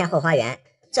面是一片后花园，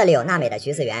这里有娜美的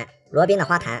橘子园、罗宾的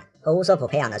花坛和乌索普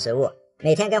培养的植物，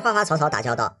每天跟花花草草打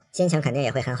交道，心情肯定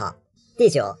也会很好。第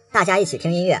9，大家一起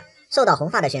听音乐。受到红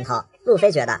发的熏陶，路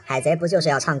飞觉得海贼不就是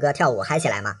要唱歌跳舞嗨起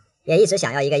来吗？也一直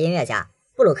想要一个音乐家。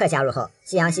布鲁克加入后，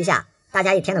夕阳西下，大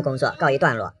家一天的工作告一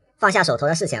段落，放下手头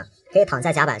的事情，可以躺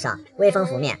在甲板上，微风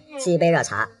拂面，沏一杯热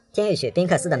茶，听一曲宾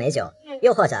克斯的美酒，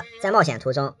又或者在冒险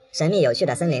途中，神秘有趣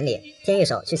的森林里，听一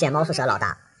首去见猫腹蛇老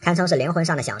大，堪称是灵魂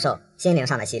上的享受，心灵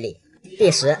上的洗礼。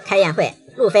第10，开宴会。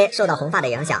路飞受到红发的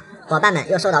影响，伙伴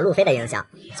们又受到路飞的影响，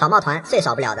草帽团最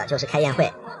少不了的就是开宴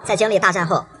会。在经历大战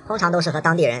后，通常都是和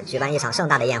当地人举办一场盛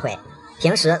大的宴会。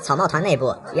平时草帽团内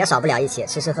部也少不了一起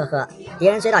吃吃喝喝，敌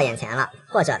人追到眼前了，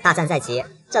或者大战在即，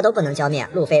这都不能浇灭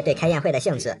路飞对开宴会的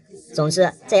兴致。总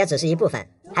之，这也只是一部分，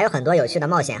还有很多有趣的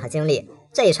冒险和经历。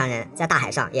这一船人在大海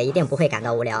上也一定不会感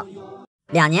到无聊。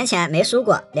2年前没输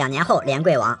过，2年后连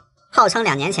贵王，号称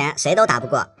2年前谁都打不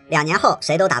过，2年后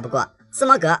谁都打不过。斯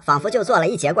摩格仿佛就坐了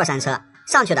一节过山车，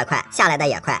上去的快，下来的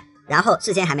也快，然后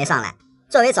至今还没上来。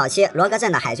作为早期罗格镇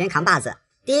的海军扛把子，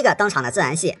第一个登场的自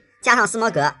然系，加上斯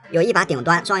摩格有一把顶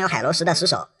端装有海螺石的石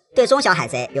手，对中小海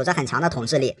贼有着很强的统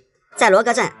治力。在罗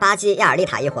格镇、巴基、亚尔利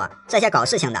塔一伙，这些搞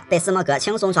事情的被斯摩格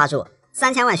轻松抓住。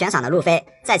3000万悬赏的路飞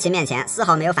在其面前丝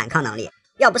毫没有反抗能力，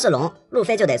要不是龙，路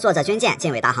飞就得坐着军舰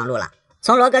进伟大航路了。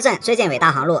从罗格镇追进伟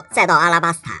大航路，再到阿拉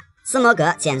巴斯坦，斯摩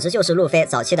格简直就是路飞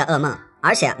早期的噩梦，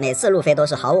而且每次路飞都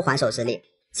是毫无还手之力。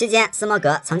期间，斯摩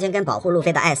格曾经跟保护路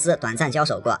飞的艾斯短暂交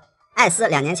手过。艾斯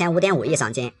2年前 5.5 亿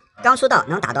赏金，刚出道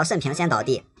能打到圣平先倒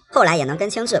地，后来也能跟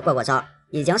青雉过招，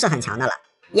已经是很强的了。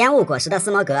烟雾果实的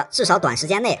斯摩格至少短时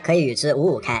间内可以与之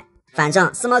五五开。反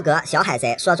正斯摩格小海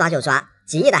贼说抓就抓，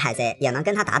几亿的海贼也能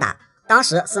跟他打打。当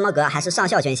时斯摩格还是上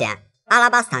校军衔。阿拉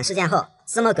巴斯坦事件后，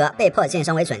斯摩格被迫晋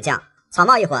升为准将。草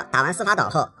帽一伙打完司法岛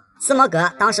后，斯摩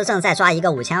格当时正在抓一个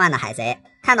5000万的海贼，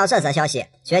看到这则消息，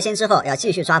决心之后要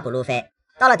继续抓捕路飞。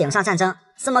到了顶上战争，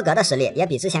斯摩格的实力也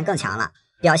比之前更强了，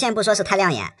表现不说是太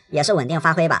亮眼，也是稳定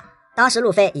发挥吧。当时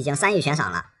路飞已经3亿悬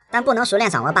赏了，但不能熟练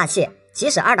掌握霸气，即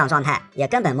使2档状态也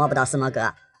根本摸不到斯摩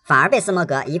格，反而被斯摩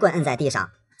格一棍摁在地上。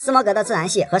斯摩格的自然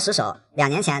系和石手2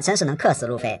年前真是能克死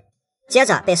路飞。接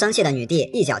着被生气的女帝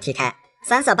一脚踢开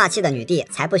，3色霸气的女帝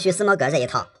才不虚斯摩格这一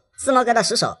套。斯摩格的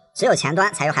石手只有前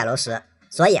端才有海楼石，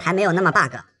所以还没有那么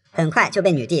bug， 很快就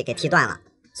被女帝给踢断了。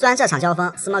虽然这场交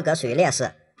锋斯摩格处于劣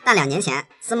势，但2年前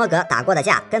斯摩格打过的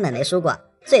架根本没输过，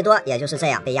最多也就是这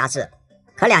样被压制。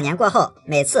可2年过后，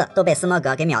每次都被斯摩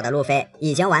格给秒的路飞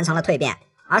已经完成了蜕变，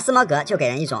而斯摩格就给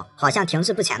人一种好像停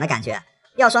滞不前的感觉。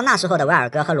要说那时候的维尔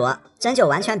哥和罗真就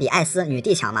完全比艾斯女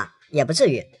帝强吗？也不至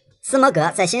于。斯摩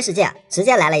格在新世界直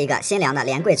接来了一个心凉的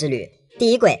连跪之旅。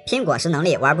第一跪拼果实能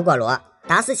力玩不过罗，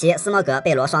达斯奇斯摩格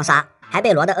被罗双杀，还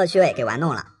被罗的恶趣味给玩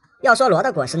弄了。要说罗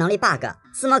的果实能力 bug，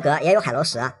 斯摩格也有海楼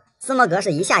石啊，斯摩格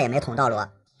是一下也没捅到罗，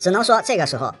只能说这个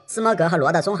时候斯摩格和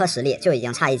罗的综合实力就已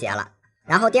经差一截了。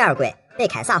然后第二跪被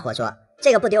凯撒活捉，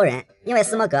这个不丢人，因为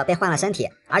斯摩格被换了身体，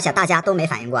而且大家都没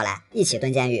反应过来，一起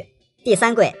蹲监狱。第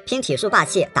三跪拼体术霸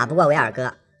气打不过维尔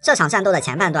哥，这场战斗的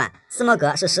前半段斯摩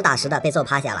格是实打实的被揍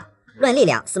趴下了。论力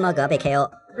量斯摩格被 KO，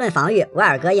 论防御维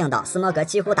尔哥硬到斯摩格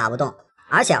几乎打不动，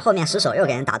而且后面石手又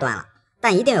给人打断了。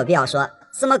但一定有必要说，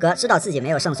斯摩格知道自己没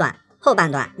有胜算，后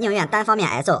半段宁愿单方面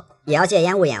挨揍，也要借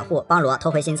烟雾掩护帮罗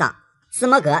偷回心脏。斯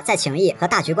摩格在情义和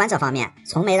大局观这方面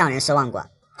从没让人失望过。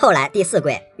后来第四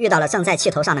跪遇到了正在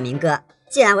气头上的明哥，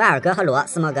既然维尔哥和罗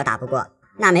斯摩格打不过，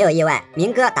那没有意外，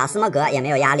明哥打斯摩格也没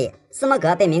有压力。斯摩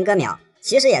格被明哥秒，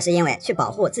其实也是因为去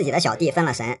保护自己的小弟分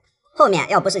了神。后面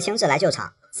要不是青雉来救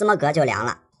场，斯摩格就凉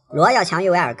了。罗要强于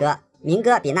维尔哥，明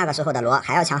哥比那个时候的罗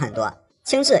还要强很多，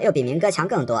青雉又比明哥强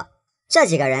更多。这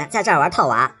几个人在这儿玩套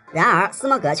娃，然而斯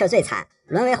摩格却最惨，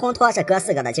沦为烘托这哥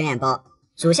4个的经验包。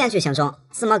主线剧情中，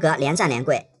斯摩格连战连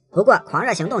跪，不过狂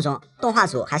热行动中，动画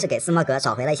组还是给斯摩格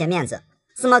找回了一些面子。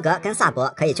斯摩格跟萨博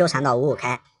可以纠缠到5-5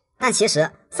开，但其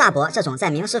实萨博这种在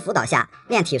名师辅导下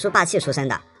练体术霸气出身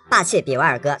的，霸气比维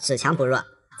尔哥只强不弱。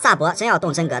萨博真要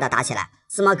动真格的打起来，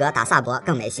斯摩格打萨博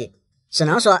更没戏。只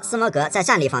能说斯摩格在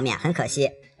战力方面很可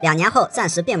惜， 2年后暂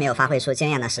时并没有发挥出惊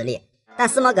艳的实力，但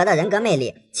斯摩格的人格魅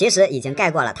力其实已经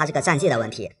盖过了他这个战绩的问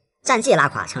题。战绩拉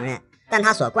垮承认，但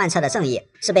他所贯彻的正义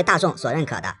是被大众所认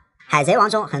可的。海贼王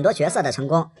中很多角色的成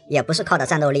功也不是靠的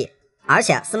战斗力，而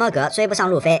且斯摩格追不上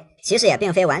路飞，其实也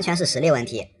并非完全是实力问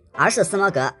题，而是斯摩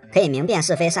格可以明辨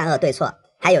是非善恶对错，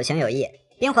还有情有义。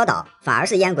冰火岛反而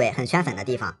是烟鬼很圈粉的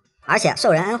地方，而且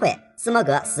受人恩惠，斯摩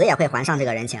格死也会还上这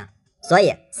个人情。所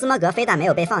以斯摩格非但没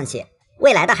有被放弃，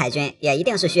未来的海军也一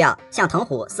定是需要像藤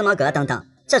虎、斯摩格等等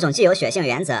这种既有血性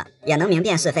原则，也能明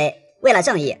辨是非，为了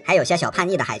正义还有些小叛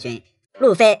逆的海军。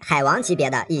路飞海王级别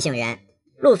的异性缘，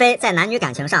路飞在男女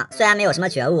感情上虽然没有什么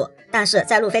觉悟，但是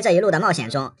在路飞这一路的冒险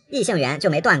中，异性缘就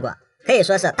没断过，可以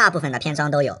说是大部分的篇章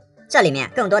都有。这里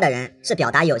面更多的人是表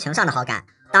达友情上的好感，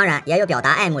当然也有表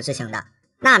达爱慕之情的。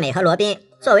娜美和罗宾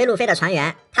作为路飞的船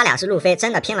员，他俩是路飞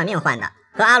真的拼了命换的，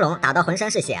和阿龙打到浑身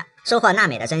是血，收获娜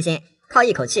美的真心，靠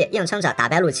一口气硬撑着打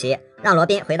败陆琪，让罗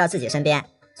宾回到自己身边。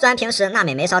虽然平时娜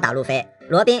美没少打路飞，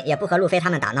罗宾也不和路飞他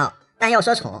们打闹，但要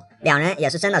说宠，两人也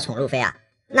是真的宠路飞啊。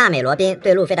娜美罗宾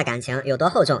对路飞的感情有多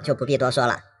厚重就不必多说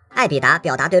了。艾比达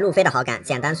表达对路飞的好感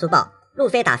简单粗暴，路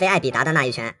飞打飞艾比达的那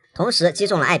一拳，同时击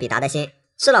中了艾比达的心。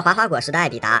吃了华花果实的艾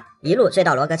比达一路追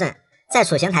到罗格镇，在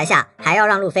处刑台下还要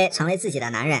让路飞成为自己的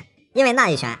男人，因为那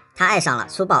一拳他爱上了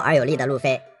粗暴而有力的路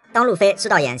飞。当路飞知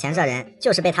道眼前这人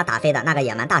就是被他打飞的那个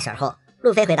野蛮大婶后，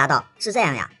路飞回答道：是这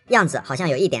样呀，样子好像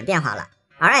有一点变化了。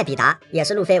而艾比达也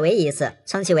是路飞唯一一次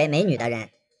称其为美女的人。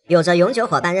有着永久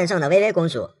伙伴认证的薇薇公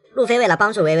主，路飞为了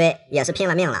帮助薇薇也是拼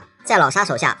了命了，在老沙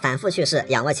手下反复去世，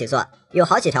仰卧起坐，有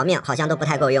好几条命好像都不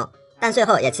太够用，但最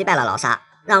后也击败了老沙，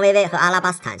让薇薇和阿拉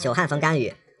巴斯坦久旱逢甘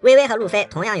雨。薇薇和路飞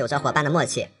同样有着伙伴的默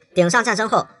契，顶上战争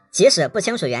后，即使不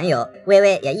清楚缘由，薇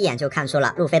薇也一眼就看出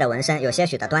了路飞的纹身有些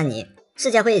许的端倪。世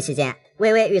界会议期间，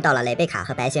薇薇遇到了蕾贝卡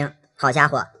和白星，好家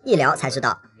伙，一聊才知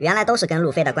道原来都是跟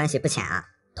路飞的关系不浅啊，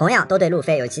同样都对路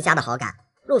飞有极佳的好感。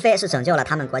路飞是拯救了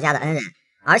他们国家的恩人，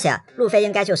而且路飞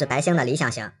应该就是白星的理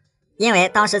想型，因为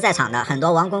当时在场的很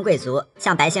多王公贵族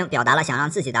向白星表达了想让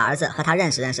自己的儿子和他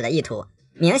认识的意图，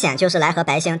明显就是来和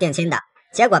白星定亲的。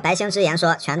结果白星直言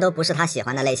说全都不是他喜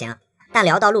欢的类型，但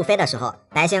聊到路飞的时候，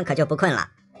白星可就不困了，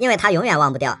因为他永远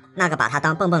忘不掉那个把他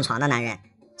当蹦蹦床的男人。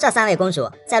这3位公主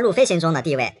在路飞心中的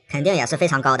地位肯定也是非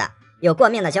常高的，有过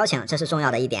命的交情，这是重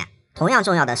要的一点。同样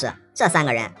重要的是，这3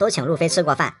个人都请路飞吃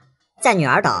过饭。在女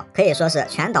儿岛可以说是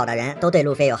全岛的人都对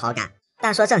路飞有好感，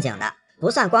但说正经的，不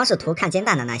算光是图看金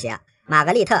蛋的那些，玛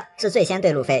格丽特是最先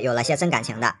对路飞有了些真感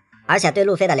情的，而且对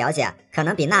路飞的了解可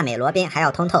能比娜美罗宾还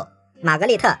要通透。玛格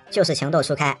丽特就是情窦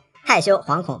初开，害羞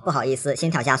惶恐不好意思，心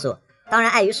跳加速，当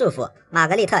然碍于束缚，玛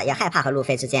格丽特也害怕和路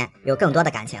飞之间有更多的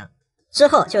感情。之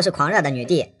后就是狂热的女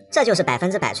帝，这就是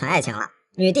100%纯爱情了。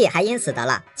女帝还因此得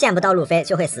了见不到路飞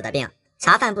就会死的病，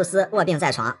茶饭不思，卧病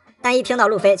在床，但一听到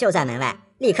路飞就在门外，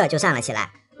立刻就站了起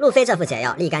来。路飞这副解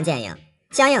药立竿见影，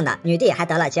相应的女帝还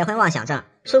得了结婚妄想症、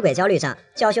出轨焦虑症、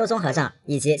娇羞综合症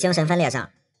以及精神分裂症。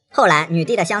后来女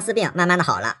帝的相思病慢慢的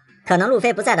好了，可能路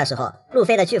飞不在的时候，路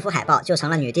飞的巨幅海报就成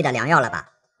了女帝的良药了吧。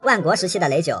万国时期的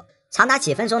雷九长达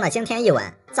几分钟的惊天一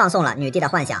吻葬送了女帝的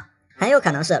幻想，很有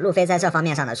可能是路飞在这方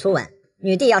面上的初吻，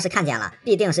女帝要是看见了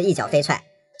必定是一脚飞踹。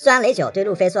虽然雷九对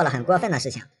路飞做了很过分的事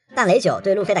情，但雷九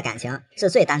对路飞的感情是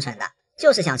最单纯的，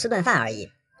就是想吃顿饭而已。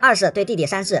二是对弟弟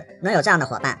山治能有这样的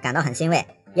伙伴感到很欣慰，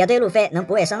也对路飞能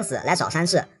不畏生死来找山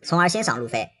治，从而欣赏路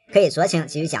飞，可以酌情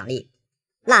给予奖励。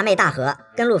辣妹大河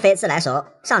跟路飞自来熟，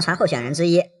上船候选人之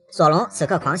一。索隆此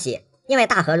刻狂喜，因为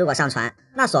大河如果上船，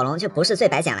那索隆就不是最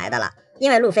白捡来的了，因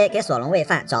为路飞给索隆喂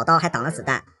饭找刀还挡了子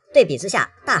弹，对比之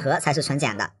下大河才是纯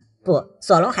捡的。不，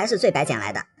索隆还是最白捡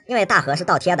来的，因为大河是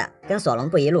倒贴的，跟索隆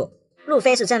不一路。路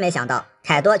飞是真没想到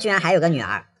凯多居然还有个女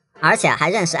儿，而且还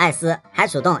认识艾斯，还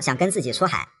主动想跟自己出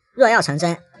海。若要成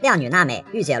真，靓女娜美、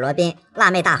御姐罗宾、辣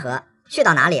妹大河去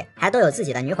到哪里还都有自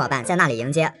己的女伙伴在那里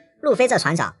迎接，路飞这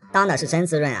船长当的是真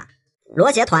滋润啊。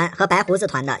罗杰团和白胡子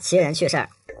团的奇人趣事儿，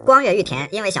光月玉田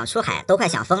因为想出海都快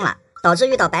想疯了，导致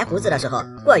遇到白胡子的时候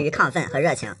过于亢奋和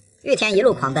热情，玉田一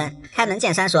路狂奔，开门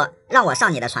见山说让我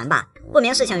上你的船吧。不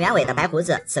明事情原委的白胡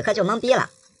子此刻就懵逼了。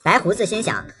白胡子心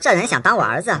想，这人想当我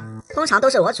儿子，通常都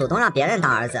是我主动让别人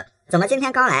当儿子，怎么今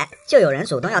天刚来就有人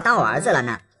主动要当我儿子了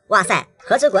呢？哇塞，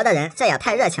和之国的人这也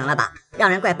太热情了吧，让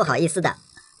人怪不好意思的。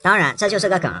当然这就是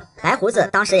个梗，白胡子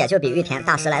当时也就比玉田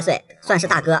大10来岁，算是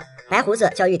大哥，白胡子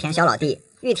叫玉田小老弟，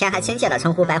玉田还亲切地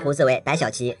称呼白胡子为白小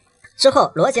琪。之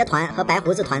后罗杰团和白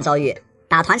胡子团遭遇，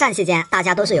打团战期间大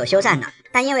家都是有休战的，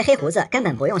但因为黑胡子根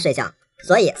本不用睡觉，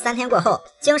所以3天过后，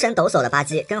精神抖擞的巴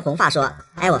基跟红发说，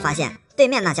我发现对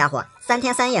面那家伙3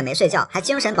天3夜没睡觉还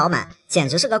精神饱满，简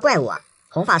直是个怪物啊。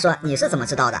红发说，你是怎么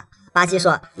知道的？巴基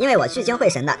说，因为我聚精会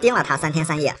神的盯了他3天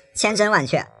3夜，千真万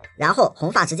确。然后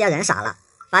红发直接人傻了。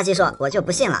巴基说，我就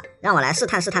不信了，让我来试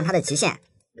探试探他的极限。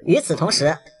与此同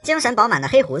时，精神饱满的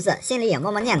黑胡子心里也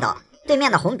默默念叨，对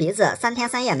面的红鼻子3天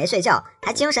3夜没睡觉，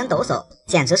还精神抖擞，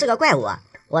简直是个怪物啊！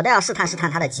我都要试探试探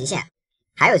他的极限。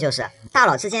还有就是大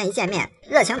佬之间一见面，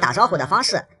热情打招呼的方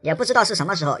式也不知道是什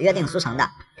么时候约定俗成的，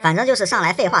反正就是上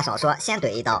来废话少说，先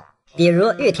怼一刀。比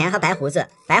如玉田和白胡子，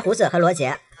白胡子和罗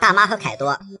杰，大妈和凯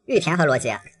多，玉田和罗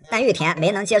杰，但玉田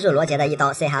没能接住罗杰的一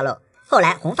刀 say hello， 后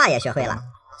来红发也学会了。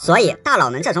所以大佬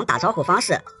们这种打招呼方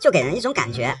式就给人一种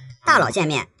感觉，大佬见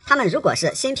面他们如果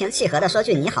是心平气和的说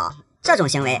句你好，这种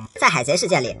行为在海贼世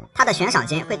界里他的悬赏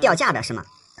金会掉价的是吗？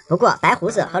不过白胡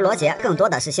子和罗杰更多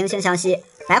的是惺惺相惜，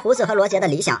白胡子和罗杰的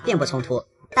理想并不冲突，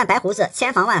但白胡子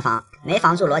千防万防没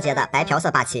防住罗杰的白嫖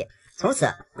色霸气。从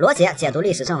此罗杰解读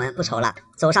历史正文不愁了，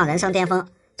走上人生巅峰。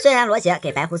虽然罗杰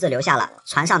给白胡子留下了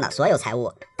船上的所有财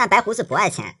物，但白胡子不爱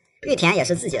钱，玉田也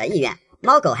是自己的意愿，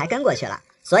猫狗还跟过去了，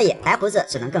所以白胡子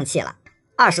只能更气了。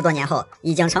20多年后，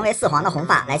已经成为4皇的红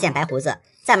发来见白胡子，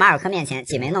在马尔科面前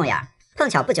挤眉弄眼。碰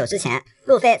巧不久之前，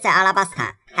路飞在阿拉巴斯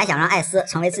坦还想让艾斯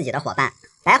成为自己的伙伴。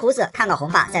白胡子看到红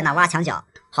发在那挖墙脚，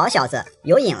好小子，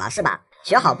有瘾了是吧？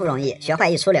学好不容易，学坏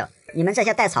一出溜，你们这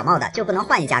些戴草帽的就不能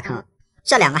换一家坑？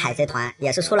这2个海贼团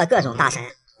也是出了各种大神，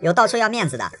有到处要面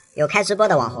子的，有开直播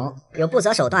的网红，有不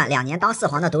择手段2年当4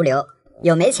皇的毒瘤，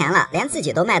有没钱了连自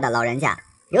己都卖的老人家，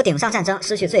有顶上战争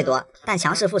失去最多但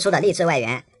强势付出的励志外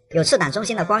援，有赤胆忠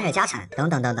心的光月家产，等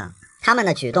等等等。他们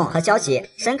的举动和交集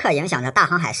深刻影响着大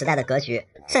航海时代的格局，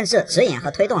甚至指引和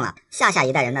推动了下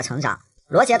一代人的成长。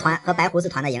罗杰团和白胡子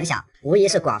团的影响无疑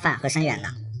是广泛和深远的。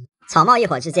草帽一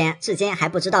伙之间至今还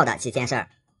不知道的几件事儿。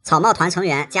草帽团成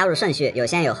员加入顺序有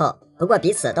先有后，不过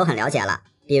彼此都很了解了。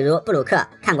比如布鲁克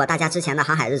看过大家之前的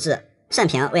航海日志，慎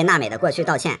平为娜美的过去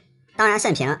道歉，当然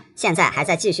慎平现在还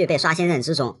在继续被刷新认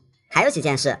知中。还有几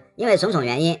件事因为种种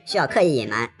原因需要刻意隐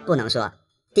瞒，不能说。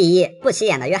第一，不起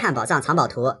眼的约翰宝藏藏宝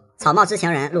图，草帽知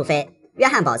情人路飞。约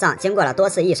翰宝藏经过了多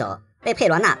次易手，被佩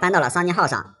罗娜搬到了桑尼号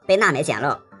上，被娜美捡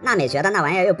漏，娜美觉得那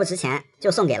玩意儿又不值钱，就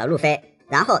送给了路飞。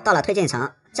然后到了推进城，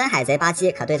真海贼巴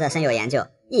基可对这深有研究，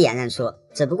一眼认出，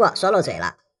只不过说漏嘴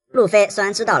了。路飞虽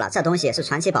然知道了这东西是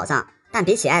传奇宝藏，但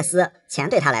比起艾斯，钱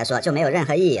对他来说就没有任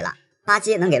何意义了。巴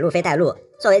基能给路飞带路，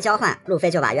作为交换，路飞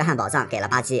就把约翰宝藏给了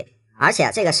巴基。而且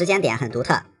这个时间点很独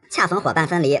特，恰逢伙伴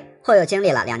分离后又经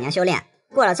历了2年修炼，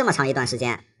过了这么长一段时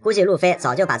间，估计路飞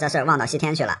早就把这事儿忘到西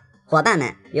天去了。伙伴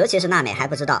们，尤其是娜美还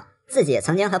不知道自己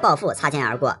曾经和暴富擦肩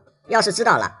而过，要是知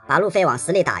道了，把路飞往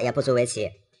死里打也不足为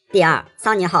奇。第二，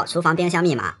桑尼号厨房冰箱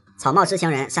密码，草帽知情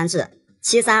人山治。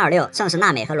7326正是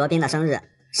娜美和罗宾的生日，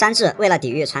山治为了抵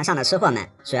御船上的吃货们，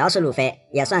主要是路飞，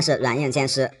也算是软硬兼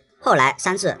施。后来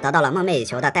山治得到了梦寐以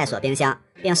求的带锁冰箱，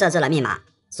并设置了密码，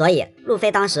所以路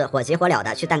飞当时火急火燎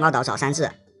的去蛋糕岛找山治。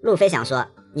路飞想说，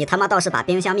你他妈倒是把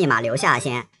冰箱密码留下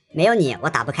先，没有你我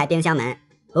打不开冰箱门。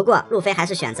不过路飞还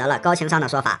是选择了高情商的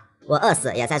说法，我饿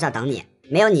死也在这等你，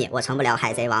没有你我成不了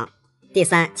海贼王。第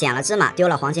三，捡了芝麻丢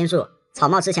了黄金柱，草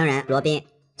帽知情人罗宾，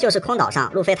就是空岛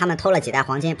上路飞他们偷了几袋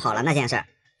黄金跑了那件事儿。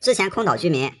之前空岛居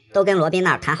民都跟罗宾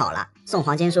那儿谈好了送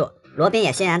黄金柱，罗宾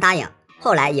也欣然答应，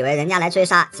后来以为人家来追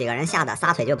杀，几个人吓得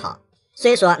撒腿就跑。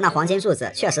虽说那黄金柱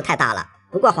子确实太大了，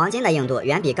不过黄金的硬度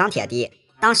远比钢铁低，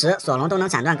当时索隆都能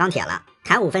斩断钢铁了，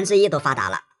砍1/5都发达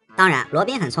了。当然罗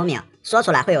宾很聪明，说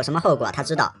出来会有什么后果他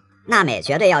知道，娜美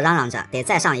绝对要嚷嚷着得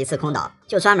再上一次空岛，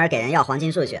就专门给人要黄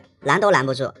金柱去，拦都拦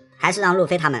不住，还是让路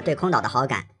飞他们对空岛的好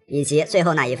感以及最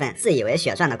后那一份自以为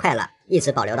血赚的快乐一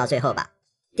直保留到最后吧。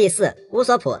第四，乌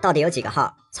索普到底有几个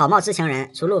号？草帽知情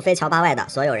人除路飞乔巴外的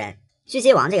所有人，狙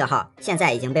击王这个号现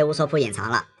在已经被乌索普隐藏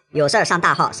了，有事儿上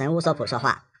大号神乌索普说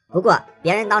话。不过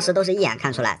别人当时都是一眼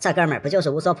看出来这哥们儿不就是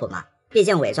乌索普吗？毕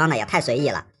竟伪装的也太随意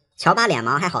了，乔巴脸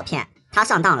盲还好骗，他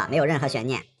上当了没有任何悬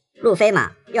念。路飞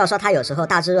嘛，要说他有时候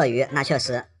大智若愚那确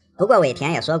实，不过尾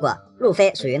田也说过，路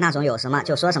飞属于那种有什么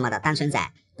就说什么的单纯仔，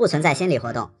不存在心理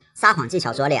活动，撒谎技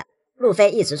巧拙劣，路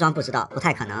飞一直装不知道不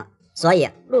太可能，所以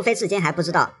路飞至今还不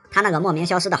知道他那个莫名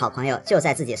消失的好朋友就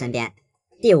在自己身边。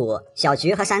第五，小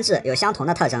菊和山治有相同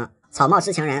的特征，草帽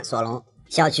知情人索隆。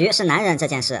小菊是男人这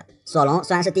件事，索隆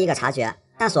虽然是第一个察觉，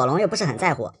但索隆又不是很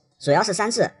在乎，主要是山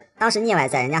治当时腻歪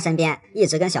在人家身边，一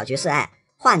直跟小菊示爱，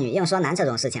话女硬说男这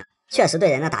种事情确实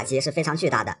对人的打击是非常巨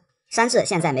大的。山治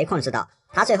现在没空知道，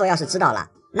他最后要是知道了，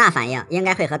那反应应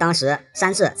该会和当时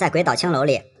山治在鬼岛青楼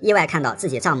里意外看到自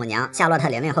己丈母娘夏洛特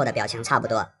玲玲后的表情差不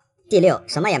多。第六，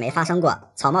什么也没发生过，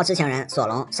草帽知情人索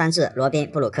隆、山治、罗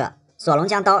宾、布鲁克。索隆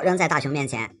将刀扔在大雄面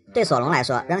前，对索隆来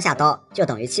说扔下刀就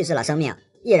等于弃置了生命，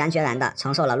毅然决然地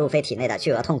承受了路飞体内的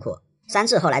巨额痛苦。山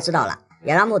治后来知道了，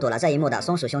也让目睹了这一幕的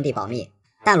松鼠兄弟保密。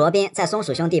但罗宾在松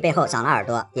鼠兄弟背后长了耳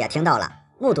朵，也听到了。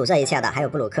目睹这一切的还有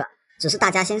布鲁克，只是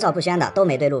大家心照不宣的都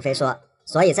没对路飞说，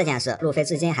所以这件事路飞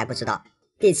至今还不知道。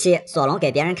第7，索隆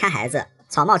给别人看孩子，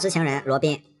草帽知情人罗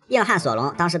宾。硬汉索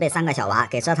隆当时被3个小娃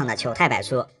给折腾的糗态百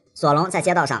出，索隆在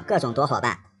街道上各种躲伙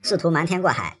伴，试图瞒天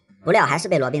过海，不料还是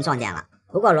被罗宾撞见了。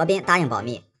不过罗宾答应保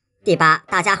密。第8，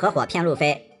大家合伙骗路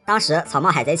飞。当时草帽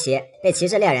海贼旗被旗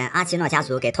帜猎人阿奇诺家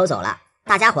族给偷走了，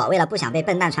大家伙为了不想被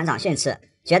笨蛋船长训斥，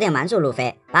决定瞒住路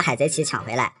飞，把海贼旗抢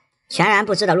回来。全然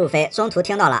不知的路飞中途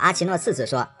听到了阿奇诺次子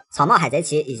说草帽海贼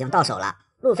旗已经到手了，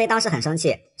路飞当时很生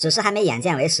气，只是还没眼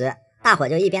见为实，大伙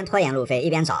就一边拖延路飞一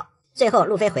边找。最后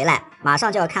路飞回来，马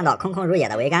上就要看到空空如也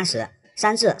的桅杆时，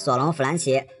山治、索隆、弗兰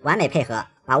奇完美配合，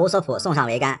把乌索普送上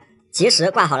桅杆，及时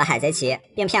挂好了海贼旗，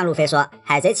并骗路飞说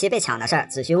海贼旗被抢的事儿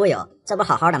子虚乌有，这不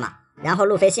好好的吗？然后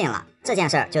路飞信了，这件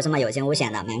事儿就这么有惊无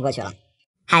险的瞒过去了。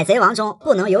海贼王中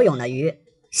不能游泳的鱼，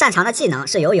擅长的技能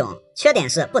是游泳，缺点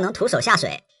是不能徒手下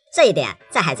水，这一点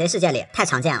在海贼世界里太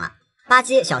常见了。巴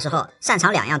基小时候擅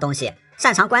长2样东西，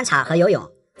擅长观察和游泳，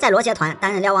在罗杰团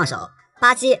担任瞭望手。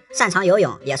巴基擅长游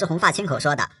泳也是红发亲口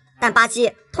说的，但巴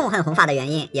基痛恨红发的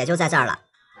原因也就在这儿了。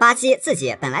巴基自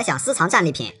己本来想私藏战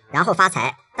利品然后发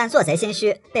财，但做贼心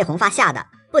虚，被红发吓得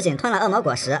不仅吞了恶魔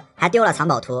果实，还丢了藏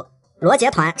宝图。罗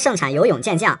杰团盛产游泳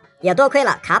健将，也多亏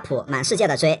了卡普满世界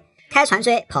的追，开船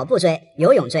追、跑步追、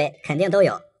游泳追肯定都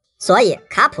有，所以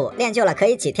卡普练就了可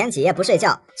以几天几夜不睡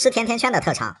觉吃甜甜圈的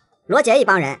特长，罗杰一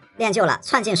帮人练就了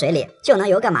窜进水里就能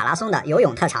游个马拉松的游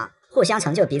泳特长，互相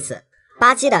成就彼此。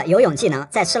巴基的游泳技能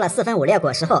在吃了4分5裂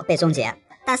果实后被终结，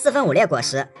但4分5裂果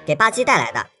实给巴基带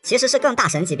来的其实是更大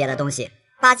神级别的东西，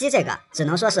巴基这个只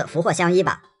能说是福祸相依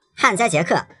吧。旱灾杰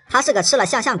克他是个吃了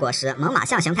象果实猛犸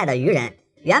象形态的鱼人，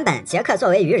原本杰克作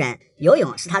为鱼人，游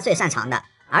泳是他最擅长的，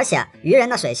而且鱼人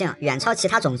的水性远超其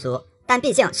他种族，但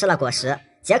毕竟吃了果实，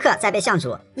杰克在被象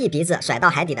主一鼻子甩到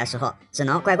海底的时候，只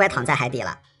能乖乖躺在海底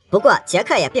了。不过杰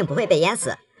克也并不会被淹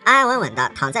死，安安稳稳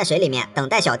的躺在水里面等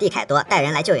待小弟凯多带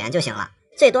人来救援就行了，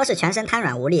最多是全身瘫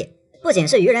软无力。不仅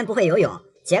是鱼人不会游泳，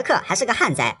杰克还是个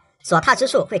旱灾，所踏之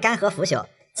处会干涸腐朽，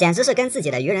简直是跟自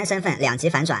己的鱼人身份两极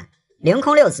反转。凌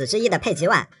空六子之一的佩吉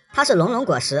万，他是龙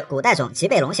果实古代种棘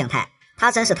背龙形态，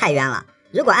他真是太冤了。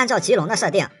如果按照棘龙的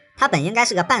设定，他本应该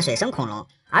是个半水生恐龙，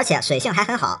而且水性还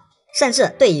很好，甚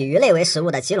至对以鱼类为食物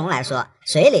的棘龙来说，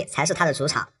水里才是他的主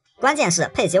场。关键是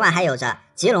佩吉万还有着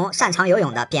棘龙擅长游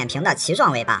泳的扁平的鳍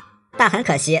状尾巴，但很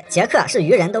可惜杰克是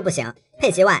鱼人都不行，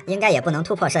佩吉万应该也不能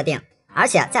突破设定，而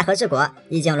且在和之国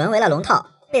已经沦为了龙套，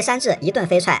被山治一顿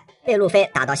飞踹，被路飞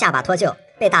打到下巴脱臼，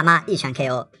被大妈一拳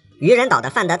KO。鱼人岛的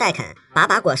范德戴肯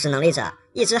把果实能力者，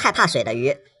一只害怕水的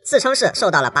鱼，自称是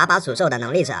受到了把诅咒的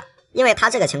能力者，因为他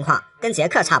这个情况跟杰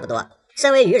克差不多，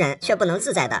身为鱼人却不能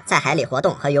自在的在海里活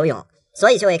动和游泳，所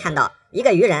以就会看到一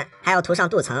个鱼人还要涂上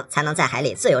镀层才能在海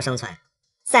里自由生存。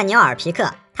塞纽尔皮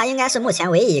克他应该是目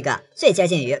前唯一一个最接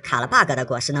近于卡了 bug 的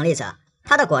果实能力者，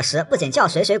他的果实不仅叫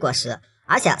水果实，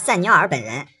而且塞纽尔本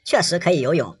人确实可以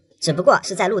游泳，只不过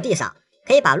是在陆地上，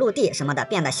可以把陆地什么的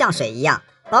变得像水一样，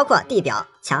包括地表、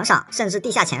墙上甚至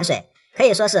地下潜水，可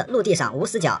以说是陆地上无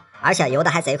死角，而且游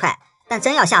得还贼快，但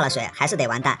真要下了水还是得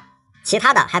完蛋。其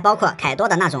他的还包括凯多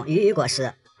的那种鱼果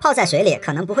实，泡在水里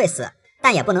可能不会死，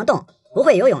但也不能动，不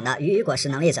会游泳的鱼果实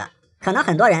能力者，可能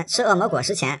很多人吃恶魔果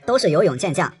实前都是游泳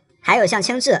健将，还有像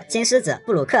青雉、金狮子、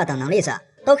布鲁克等能力者，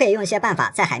都可以用一些办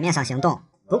法在海面上行动，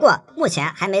不过目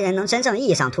前还没人能真正意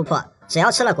义上突破只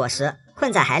要吃了果实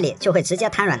困在海里就会直接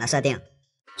瘫软的设定。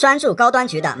专注高端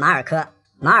局的马尔科，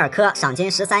马尔科赏金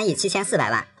13亿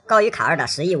7400万，高于卡尔的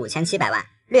10亿5700万，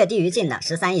略低于晋的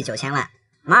13亿9000万。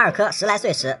马尔科10来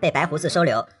岁时被白胡子收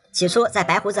留，起初在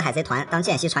白胡子海贼团当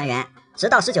见习船员，直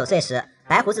到19岁时，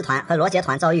白胡子团和罗杰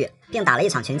团遭遇，并打了一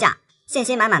场群架，信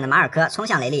心满满的马尔科冲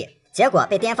向雷利，结果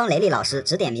被巅峰雷利老师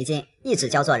指点迷津，一指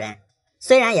教做人。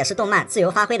虽然也是动漫自由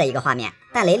发挥的一个画面，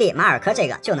但雷利马尔科这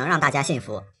个就能让大家信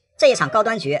服。这一场高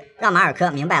端局让马尔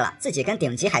科明白了自己跟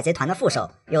顶级海贼团的副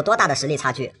手有多大的实力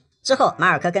差距。之后马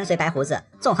尔科跟随白胡子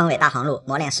纵横伟大航路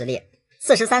磨练实力。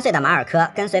43岁的马尔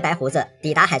科跟随白胡子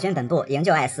抵达海军本部营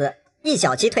救艾斯，一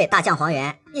脚击退大将黄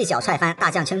猿，一脚踹翻大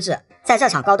将青雉，在这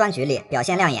场高端局里表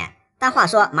现亮眼。但话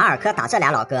说马尔科打这俩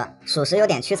老哥属实有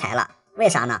点屈才了，为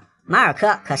啥呢？马尔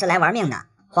科可是来玩命的，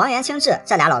黄猿青雉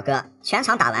这俩老哥全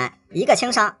场打完，一个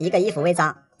轻伤一个衣服微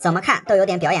脏，怎么看都有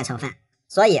点表演成分，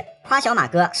所以夸小马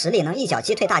哥实力能一脚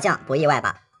击退大将不意外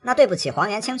吧？那对不起黄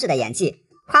猿青雉的演技，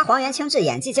夸黄猿青雉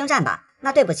演技精湛吧？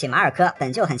那对不起马尔科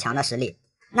本就很强的实力。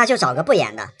那就找个不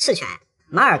演的赤犬，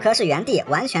马尔科是原地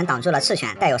完全挡住了赤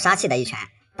犬带有杀气的一拳，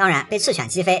当然被赤犬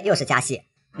击飞又是加戏。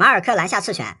马尔科拦下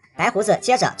赤犬，白胡子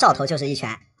接着照头就是一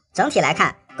拳。整体来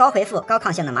看，高回复高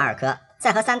抗性的马尔科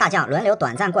在和三大将轮流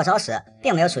短暂过招时，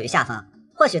并没有处于下风。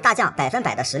或许大将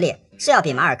100%的实力是要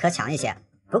比马尔科强一些，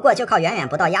不过就靠远远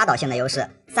不到压倒性的优势，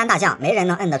三大将没人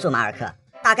能摁得住马尔科，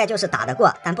大概就是打得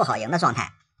过但不好赢的状态。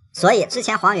所以之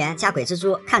前黄猿加鬼蜘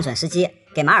蛛看准时机，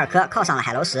给马尔科铐上了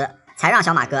海楼石，才让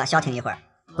小马哥消停一会儿。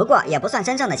不过也不算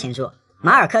真正的擒住。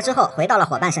马尔科之后回到了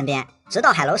伙伴身边，直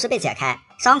到海楼石被解开，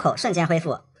伤口瞬间恢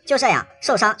复。就这样，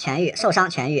受伤痊愈，受伤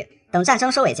痊愈。等战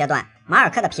争收尾阶段，马尔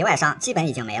科的皮外伤基本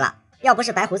已经没了。要不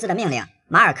是白胡子的命令，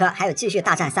马尔科还有继续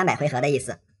大战300回合的意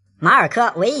思。马尔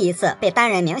科唯一一次被单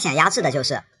人明显压制的就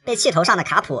是被气头上的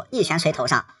卡普一拳捶头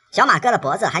上，小马哥的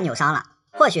脖子还扭伤了。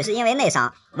或许是因为内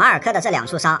伤，马尔科的这2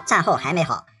处伤战后还没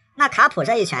好。那卡普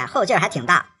这一拳后劲还挺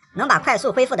大，能把快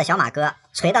速恢复的小马哥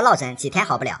捶得落枕几天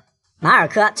好不了。马尔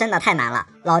科真的太难了，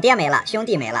老爹没了，兄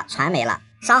弟没了，船没了，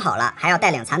伤好了还要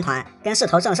带领残团跟势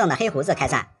头正盛的黑胡子开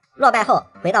战。落败后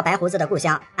回到白胡子的故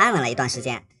乡安稳了一段时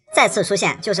间，再次出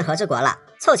现就是和之国了。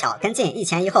凑巧跟进一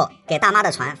前一后，给大妈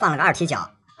的船放了个2踢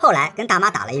脚。后来跟大妈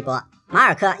打了一波，马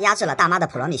尔科压制了大妈的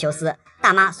普罗米修斯，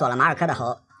大妈锁了马尔科的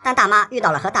喉，但大妈遇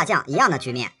到了和大将一样的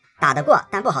局面，打得过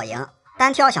但不好赢。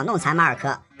单挑想弄残马尔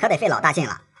科可得费老大劲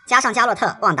了，加上加洛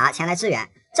特、旺达前来支援，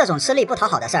这种吃力不讨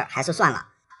好的事儿还是算了。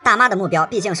大妈的目标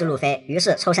毕竟是路飞，于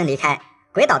是抽身离开。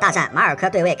鬼岛大战，马尔科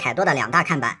对位凯多的2大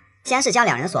看板，先是将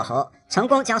2人锁喉，成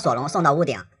功将索隆送到屋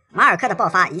顶。马尔科的爆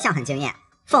发一向很惊艳，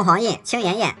凤凰印、青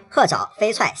岩焰、鹤爪、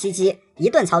飞踹、袭击，一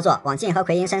顿操作往晋和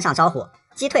奎因身上招呼，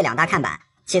击退2大看板，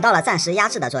起到了暂时压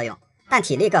制的作用，但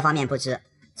体力各方面不支。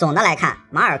总的来看，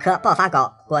马尔科爆发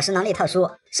高，果实能力特殊，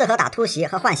适合打突袭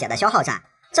和换血的消耗战，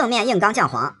正面硬刚将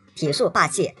皇，体术霸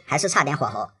气还是差点火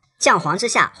候。将皇之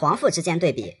下，皇父之间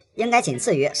对比，应该仅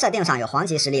次于设定上有皇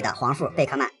级实力的皇父贝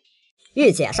克曼。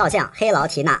御姐少将黑劳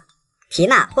缇娜，缇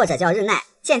娜或者叫日奈，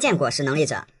渐果实能力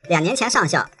者，2年前上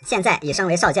校，现在已升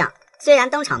为少将。虽然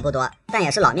登场不多，但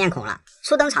也是老面孔了。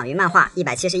初登场于漫画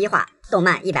171话，动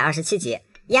漫127集，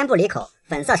烟不离口，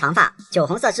粉色长发，酒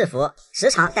红色制服，时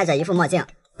常戴着一副墨镜，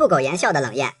不苟言笑的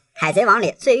冷艳，海贼王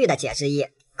里最御的姐之一。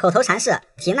口头禅是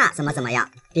缇娜怎么样，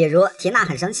比如缇娜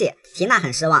很生气，缇娜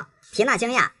很失望，缇娜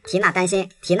惊讶，缇娜担心，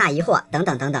缇娜疑惑，等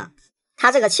等等等。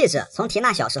她这个气质从缇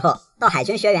娜小时候到海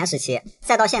军学员时期，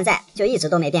再到现在就一直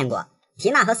都没变过。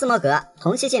缇娜和斯摩格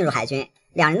同期进入海军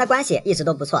，2人的关系一直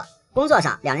都不错，工作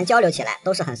上2人交流起来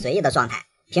都是很随意的状态，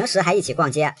平时还一起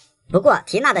逛街。不过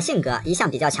缇娜的性格一向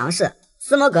比较强势，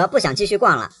斯摩格不想继续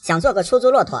逛了，想做个出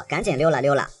租骆驼，赶紧溜了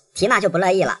溜了。缇娜就不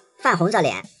乐意了，泛红着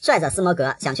脸拽着斯摩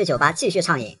格想去酒吧继续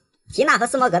畅饮。缇娜和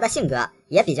斯摩格的性格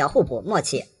也比较互补默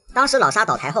契，当时老沙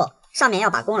倒台后，上面要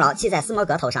把功劳记在斯摩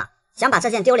格头上，想把这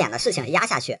件丢脸的事情压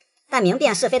下去，但明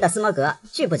辨是非的斯摩格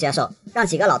拒不接受，让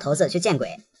几个老头子去见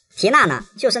鬼。缇娜呢，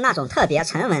就是那种特别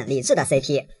沉稳理智的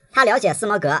CP， 她了解斯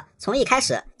摩格从一开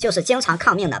始就是经常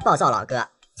抗命的暴躁老哥，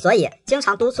所以经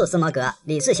常督促斯摩格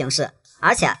理智行事。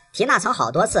而且缇娜曾好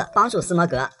多次帮助斯摩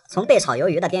格从被炒鱿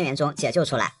鱼的边缘中解救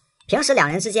出来，平时2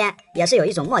人之间也是有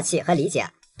一种默契和理解，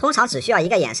通常只需要一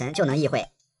个眼神就能意会。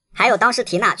还有当时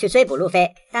缇娜去追捕路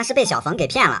飞，但是被小冯给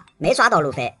骗了，没抓到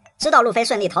路飞。知道路飞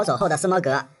顺利逃走后的斯摩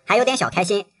格还有点小开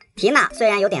心，缇娜虽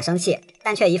然有点生气，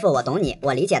但却一副我懂你，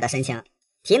我理解的神情。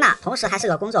缇娜同时还是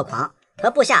个工作狂，和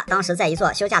部下当时在一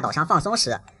座休假岛上放松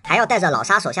时，还要带着老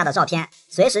沙手下的照片，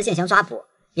随时进行抓捕。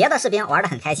别的士兵玩得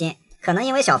很开心，可能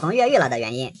因为小冯越狱了的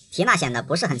原因，缇娜显得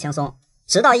不是很轻松。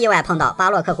直到意外碰到巴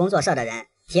洛克工作社的人，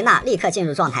缇娜立刻进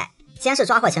入状态，先是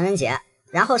抓获情人节，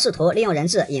然后试图利用人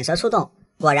质引蛇出洞，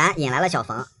果然引来了小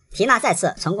冯。缇娜再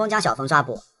次成功将小冯抓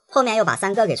捕，后面又把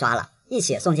3哥给抓了，一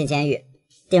起送进监狱。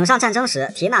顶上战争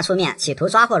时，缇娜出面企图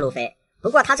抓获路飞，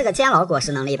不过她这个监牢果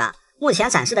实能力吧，目前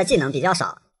展示的技能比较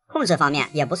少，控制方面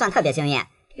也不算特别惊艳，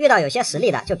遇到有些实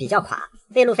力的就比较垮，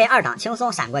被路飞2档轻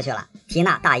松闪过去了。缇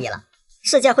娜大意了。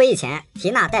世界会议前，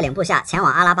缇娜带领部下前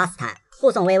往阿拉巴斯坦，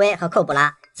护送薇薇和寇布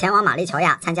拉前往玛丽乔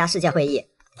亚参加世界会议，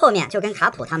后面就跟卡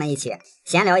普他们一起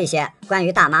闲聊一些关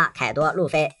于大妈、凯多、路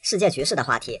飞、世界局势的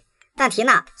话题。但缇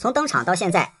娜从登场到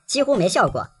现在几乎没笑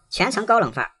过，全程高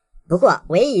冷范儿。不过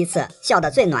唯一一次笑得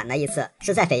最暖的一次，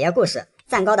是在《扉页故事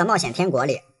赞高的冒险天国》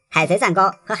里，海贼赞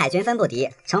高和海军分布敌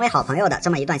成为好朋友的这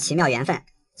么一段奇妙缘分。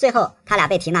最后他俩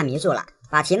被缇娜迷住了，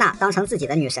把缇娜当成自己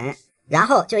的女神，然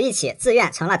后就一起自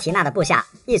愿成了缇娜的部下，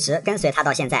一直跟随她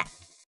到现在。